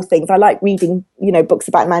outdoor things. I like reading, books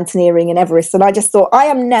about mountaineering and Everest. And I just thought, I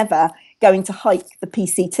am never going to hike the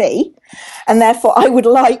PCT, and therefore I would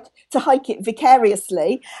like to hike it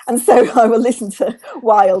vicariously, and so I will listen to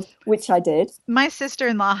Wild, which I did. My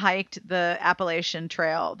sister-in-law hiked the Appalachian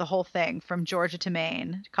Trail, the whole thing, from Georgia to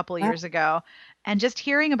Maine a couple of years ago, and just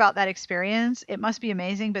hearing about that experience, it must be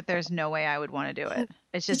amazing, but there's no way I would want to do it.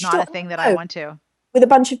 It's just not a thing that I want to. With a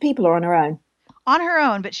bunch of people or on her own? On her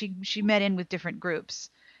own, but she met in with different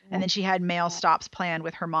groups. And then she had mail stops planned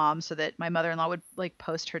with her mom so that my mother-in-law would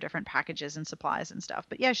post her different packages and supplies and stuff.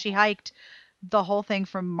 But yeah, she hiked the whole thing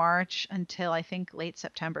from March until I think late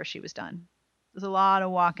September she was done. It was a lot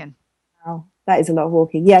of walking. Wow, that is a lot of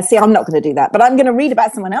walking. Yeah, see, I'm not going to do that, but I'm going to read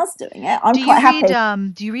about someone else doing it. I'm quite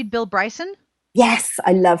happy. Do you read Bill Bryson? Yes,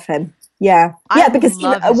 I love him. Yeah. Yeah, because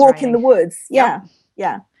A Walk in the Woods. Yeah. Yep.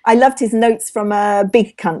 Yeah. I loved his notes from a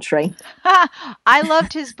Big Country. I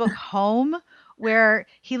loved his book Home, where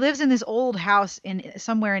he lives in this old house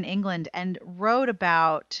somewhere in England and wrote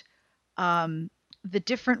about the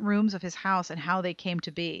different rooms of his house and how they came to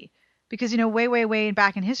be. Because, way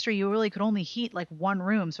back in history, you really could only heat one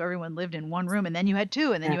room. So everyone lived in one room, and then you had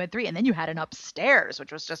two, and then you had three, and then you had an upstairs,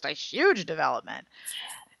 which was just a huge development.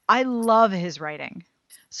 I love his writing.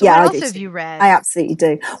 So what else have you read? I absolutely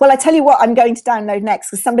do. Well, I tell you what I'm going to download next,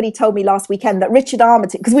 because somebody told me last weekend that Richard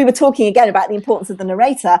Armitage, because we were talking again about the importance of the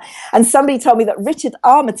narrator, and somebody told me that Richard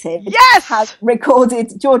Armitage has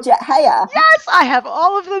recorded Georgette Heyer. Yes, I have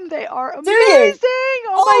all of them. They are amazing.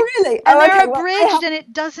 Really? And they're abridged, and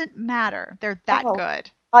it doesn't matter. They're that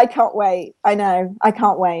good. I can't wait. I know. I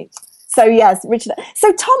can't wait. So yes, Richard.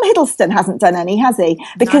 So Tom Hiddleston hasn't done any, has he?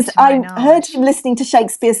 Because I heard him listening to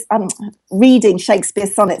reading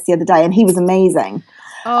Shakespeare's sonnets the other day, and he was amazing.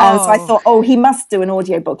 So I thought, he must do an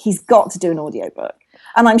audiobook. He's got to do an audiobook.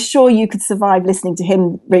 And I'm sure you could survive listening to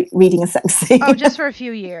him reading a sex scene. Oh, just for a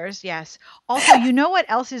few years, yes. Also, you know what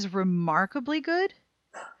else is remarkably good?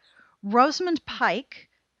 Rosamund Pike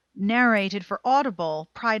narrated for Audible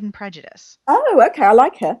Pride and Prejudice. Oh, okay, I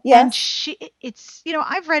like her. Yeah. And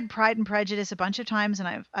I've read Pride and Prejudice a bunch of times,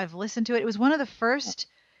 and I've listened to it. It was one of the first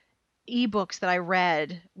ebooks that I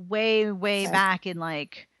read way back in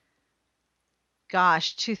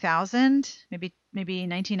 2000, maybe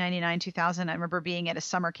 1999, 2000. I remember being at a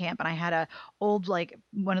summer camp, and I had a old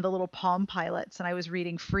one of the little Palm Pilots, and I was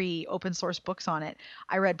reading free open source books on it.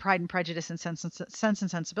 I read Pride and Prejudice and Sense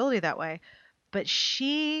and Sensibility that way. But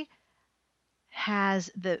she has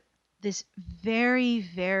this very,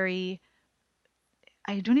 very,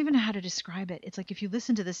 I don't even know how to describe it. It's like if you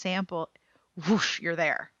listen to the sample, whoosh, you're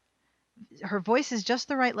there. Her voice is just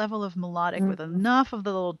the right level of melodic with enough of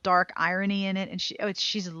the little dark irony in it, and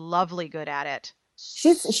she's lovely good at it. She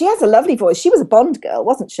has a lovely voice. She was a Bond girl,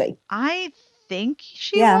 wasn't she? I think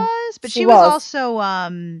she was, but she was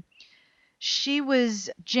also she was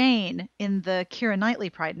Jane in the Keira Knightley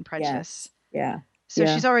Pride and Prejudice. Yeah. So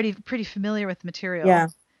she's already pretty familiar with the material. Yeah.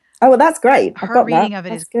 Oh, well, that's great. Her reading of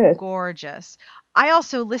it is gorgeous. I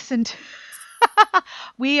also listened.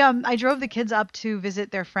 I drove the kids up to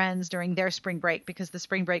visit their friends during their spring break because the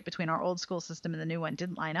spring break between our old school system and the new one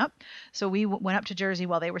didn't line up. So we went up to Jersey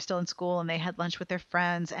while they were still in school, and they had lunch with their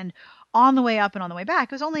friends. And on the way up and on the way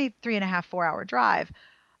back, it was only 3.5, 4-hour drive.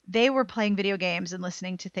 They were playing video games and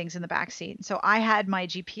listening to things in the backseat. So I had my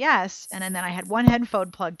GPS, and then I had one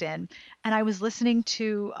headphone plugged in, and I was listening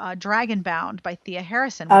to Dragonbound by Thea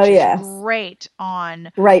Harrison, which is great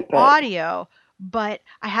on audio. But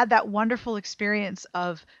I had that wonderful experience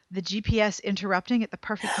of the GPS interrupting at the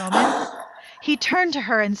perfect moment. He turned to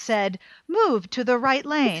her and said, "Move to the right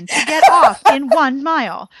lane to get off in 1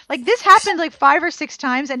 mile." Like, this happened like 5 or 6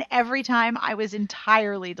 times, and every time I was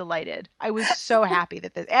entirely delighted. I was so happy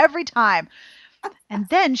that every time. And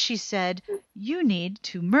then she said, "You need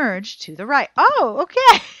to merge to the right." Oh,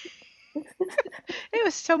 okay. It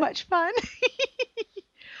was so much fun.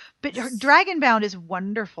 But Dragonbound is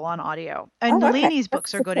wonderful on audio. And Nalini's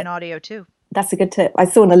books are good in audio too. That's a good tip. I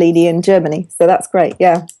saw Nalini in Germany, so that's great.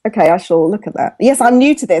 Yeah. Okay, I shall look at that. Yes, I'm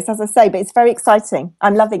new to this, as I say, but it's very exciting.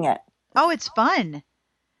 I'm loving it. Oh, it's fun.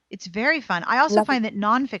 It's very fun. I also find that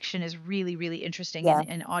nonfiction is really, really interesting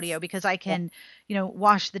in audio because I can,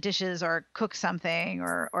 wash the dishes or cook something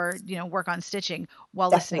or work on stitching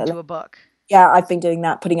while listening to a book. Yeah, I've been doing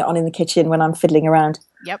that, putting it on in the kitchen when I'm fiddling around.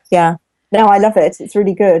 Yep. Yeah. No, I love it. It's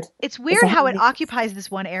really good. It's weird how it occupies this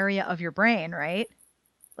one area of your brain, right?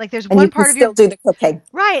 Like there's one part of your do the cooking.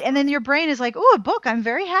 Right, and then your brain is like, "Oh, a book. I'm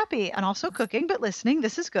very happy." And also cooking, but listening.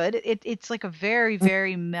 This is good. It's like a very,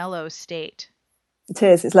 very mellow state. It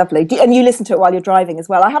is. It's lovely. And you listen to it while you're driving as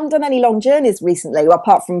well. I haven't done any long journeys recently,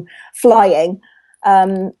 apart from flying.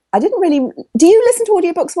 I didn't really. Do you listen to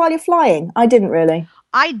audiobooks while you're flying? I didn't really.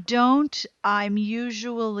 I don't. I'm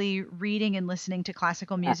usually reading and listening to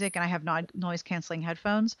classical music, and I have noise-canceling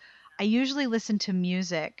headphones. I usually listen to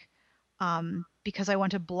music because I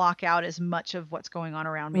want to block out as much of what's going on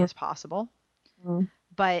around me as possible.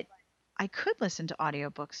 But I could listen to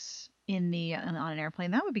audiobooks on an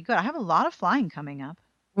airplane. That would be good. I have a lot of flying coming up.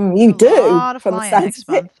 You do. A lot of flying next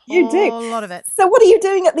month. You do. A lot of it. So what are you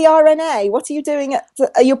doing at the RNA? What are you doing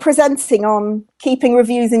are you presenting on keeping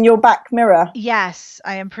reviews in your back mirror? Yes,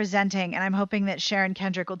 I am presenting, and I'm hoping that Sharon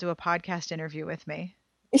Kendrick will do a podcast interview with me.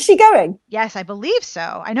 Is she going? Yes, I believe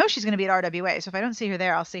so. I know she's going to be at RWA, so if I don't see her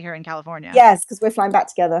there, I'll see her in California. Yes, because we're flying back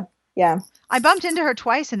together. Yeah. I bumped into her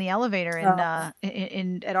twice in the elevator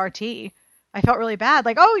at RT. I felt really bad.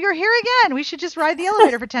 Like, "Oh, you're here again. We should just ride the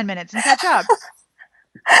elevator for 10 minutes and catch up."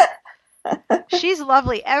 She's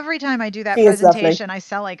lovely. Every time I do that presentation, I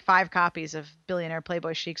sell like 5 copies of Billionaire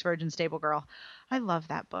Playboy Chic's Virgin Stable Girl. I love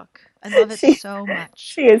that book. I love it so much.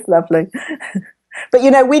 She is lovely. But I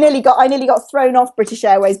nearly got thrown off British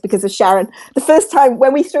Airways because of Sharon. The first time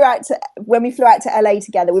when we flew out to LA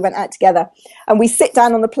together, we went out together, and we sit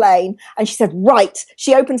down on the plane, and she said, "Right."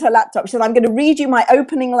 She opened her laptop. She said, "I'm going to read you my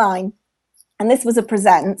opening line." And this was a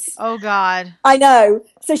presents. Oh, God. I know.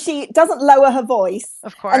 So she doesn't lower her voice.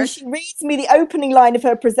 Of course. And she reads me the opening line of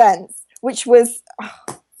her presents, which was,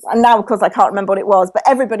 and now, of course, I can't remember what it was, but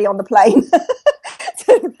everybody on the plane.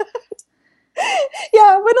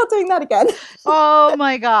 Yeah, we're not doing that again. Oh,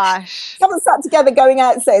 my gosh. We haven't sat together going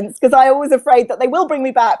out since, because I'm always afraid that they will bring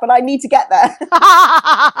me back, but I need to get there.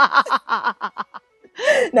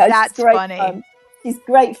 No, that's great funny. Fun. She's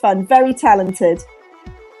great fun, very talented.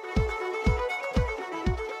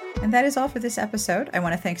 And that is all for this episode. I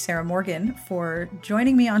want to thank Sarah Morgan for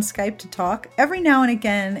joining me on Skype to talk. Every now and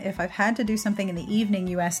again, if I've had to do something in the evening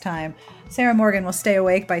U.S. time, Sarah Morgan will stay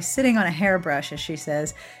awake by sitting on a hairbrush, as she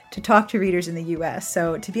says, to talk to readers in the U.S.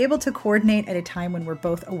 So to be able to coordinate at a time when we're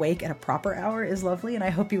both awake at a proper hour is lovely, and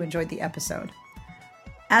I hope you enjoyed the episode.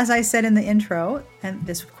 As I said in the intro, and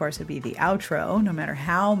this of course would be the outro, no matter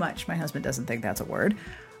how much my husband doesn't think that's a word,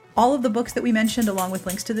 all of the books that we mentioned, along with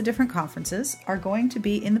links to the different conferences, are going to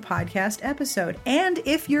be in the podcast episode. And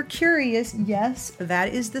if you're curious, yes, that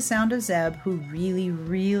is the sound of Zeb, who really,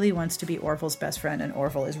 really wants to be Orville's best friend, and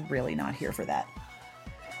Orville is really not here for that.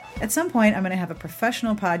 At some point, I'm going to have a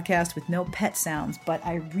professional podcast with no pet sounds, but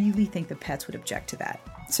I really think the pets would object to that.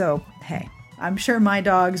 So, hey, I'm sure my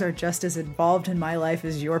dogs are just as involved in my life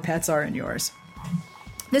as your pets are in yours.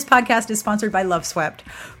 This podcast is sponsored by Love Swept,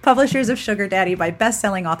 publishers of Sugar Daddy by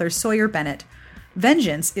best-selling author Sawyer Bennett.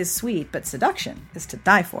 Vengeance is sweet, but seduction is to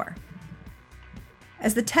die for.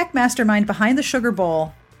 As the tech mastermind behind the Sugar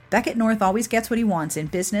Bowl, Beckett North always gets what he wants in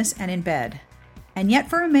business and in bed. And yet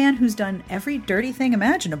for a man who's done every dirty thing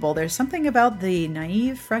imaginable, there's something about the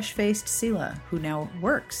naive, fresh-faced Sela, who now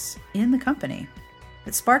works in the company,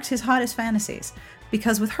 that sparks his hottest fantasies.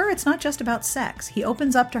 Because with her, it's not just about sex. He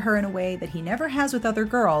opens up to her in a way that he never has with other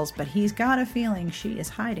girls, but he's got a feeling she is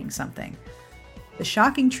hiding something. The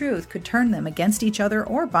shocking truth could turn them against each other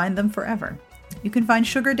or bind them forever. You can find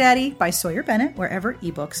Sugar Daddy by Sawyer Bennett wherever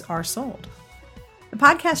ebooks are sold. The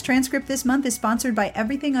podcast transcript this month is sponsored by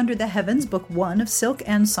Everything Under the Heavens, Book 1 of Silk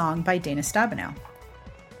and Song by Dana Stabenow.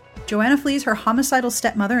 Joanna flees her homicidal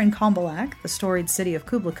stepmother in Khambhalak, the storied city of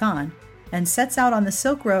Kublai Khan, and sets out on the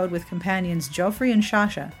Silk Road with companions Joffrey and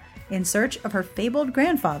Shasha in search of her fabled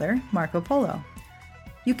grandfather, Marco Polo.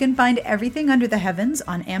 You can find Everything Under the Heavens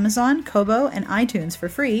on Amazon, Kobo, and iTunes for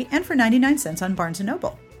free and for 99 cents on Barnes &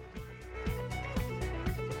 Noble.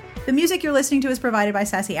 The music you're listening to is provided by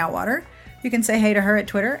Sassy Outwater. You can say hey to her at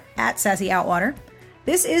Twitter, at Sassy Outwater.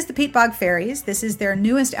 This is the Peat Bog Fairies. This is their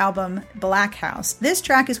newest album, Black House. This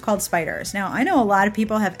track is called Spiders. Now, I know a lot of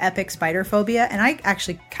people have epic spider phobia, and I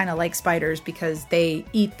actually kind of like spiders because they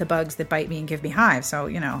eat the bugs that bite me and give me hives. So,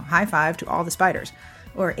 high five to all the spiders.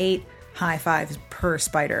 Or 8 high fives per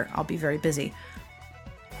spider. I'll be very busy.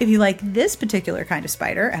 If you like this particular kind of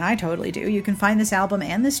spider, and I totally do, you can find this album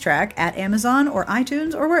and this track at Amazon or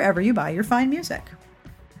iTunes or wherever you buy your fine music.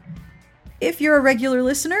 If you're a regular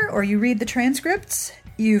listener or you read the transcripts,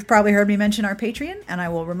 you've probably heard me mention our Patreon, and I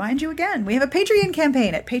will remind you again. We have a Patreon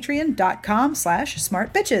campaign at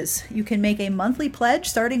patreon.com/smartbitches. You can make a monthly pledge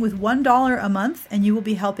starting with $1 a month, and you will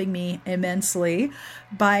be helping me immensely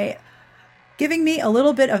by giving me a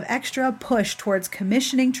little bit of extra push towards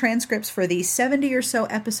commissioning transcripts for the 70 or so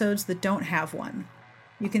episodes that don't have one.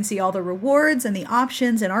 You can see all the rewards and the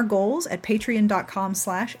options and our goals at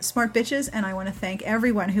patreon.com/smartbitches. And I want to thank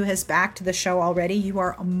everyone who has backed the show already. You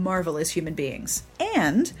are marvelous human beings.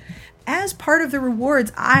 And as part of the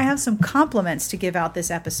rewards, I have some compliments to give out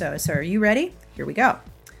this episode. So are you ready? Here we go.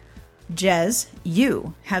 Jez,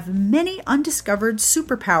 you have many undiscovered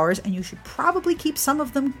superpowers, and you should probably keep some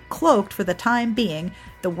of them cloaked for the time being.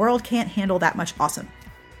 The world can't handle that much awesome.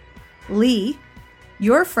 Lee,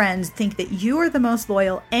 your friends think that you are the most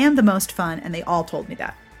loyal and the most fun, and they all told me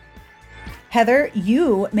that. Heather,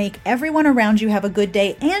 you make everyone around you have a good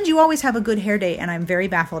day, and you always have a good hair day, and I'm very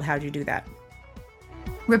baffled how you do that.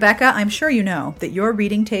 Rebecca, I'm sure you know that your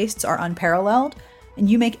reading tastes are unparalleled, and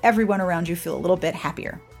you make everyone around you feel a little bit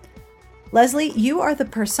happier. Leslie, you are the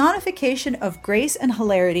personification of grace and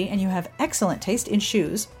hilarity, and you have excellent taste in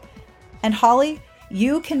shoes. And Holly,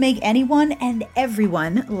 you can make anyone and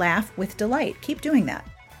everyone laugh with delight. Keep doing that.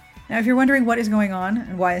 Now, if you're wondering what is going on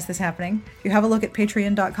and why is this happening, if you have a look at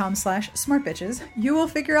patreon.com/smartbitches, you will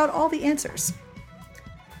figure out all the answers.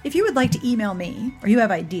 If you would like to email me, or you have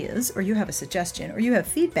ideas, or you have a suggestion, or you have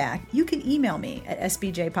feedback, you can email me at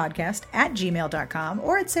sbjpodcast@gmail.com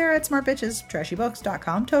or at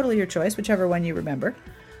sarah@smartbitchestrashybooks.com. Totally your choice, whichever one you remember.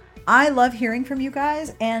 I love hearing from you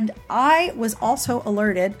guys, and I was also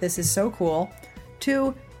alerted, this is so cool,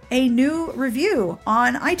 to a new review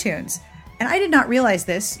on iTunes. And I did not realize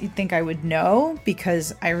this. You'd think I would know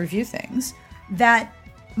because I review things. That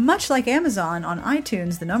much like Amazon on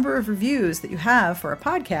iTunes, the number of reviews that you have for a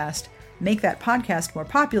podcast make that podcast more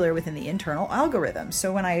popular within the internal algorithm.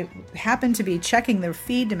 So when I happened to be checking the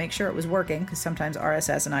feed to make sure it was working, because sometimes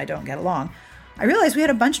RSS and I don't get along, I realized we had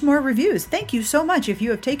a bunch more reviews. Thank you so much. If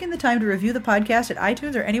you have taken the time to review the podcast at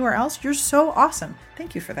iTunes or anywhere else, you're so awesome.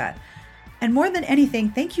 Thank you for that. And more than anything,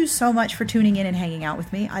 thank you so much for tuning in and hanging out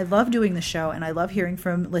with me. I love doing the show, and I love hearing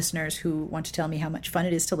from listeners who want to tell me how much fun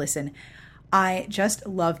it is to listen. I just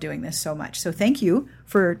love doing this so much. So thank you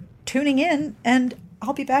for tuning in, and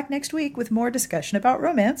I'll be back next week with more discussion about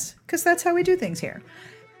romance, because that's how we do things here.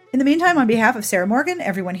 In the meantime, on behalf of Sarah Morgan,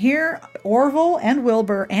 everyone here, Orville and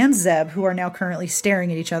Wilbur and Zeb, who are now currently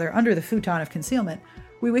staring at each other under the futon of concealment,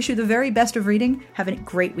 we wish you the very best of reading. Have a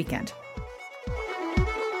great weekend.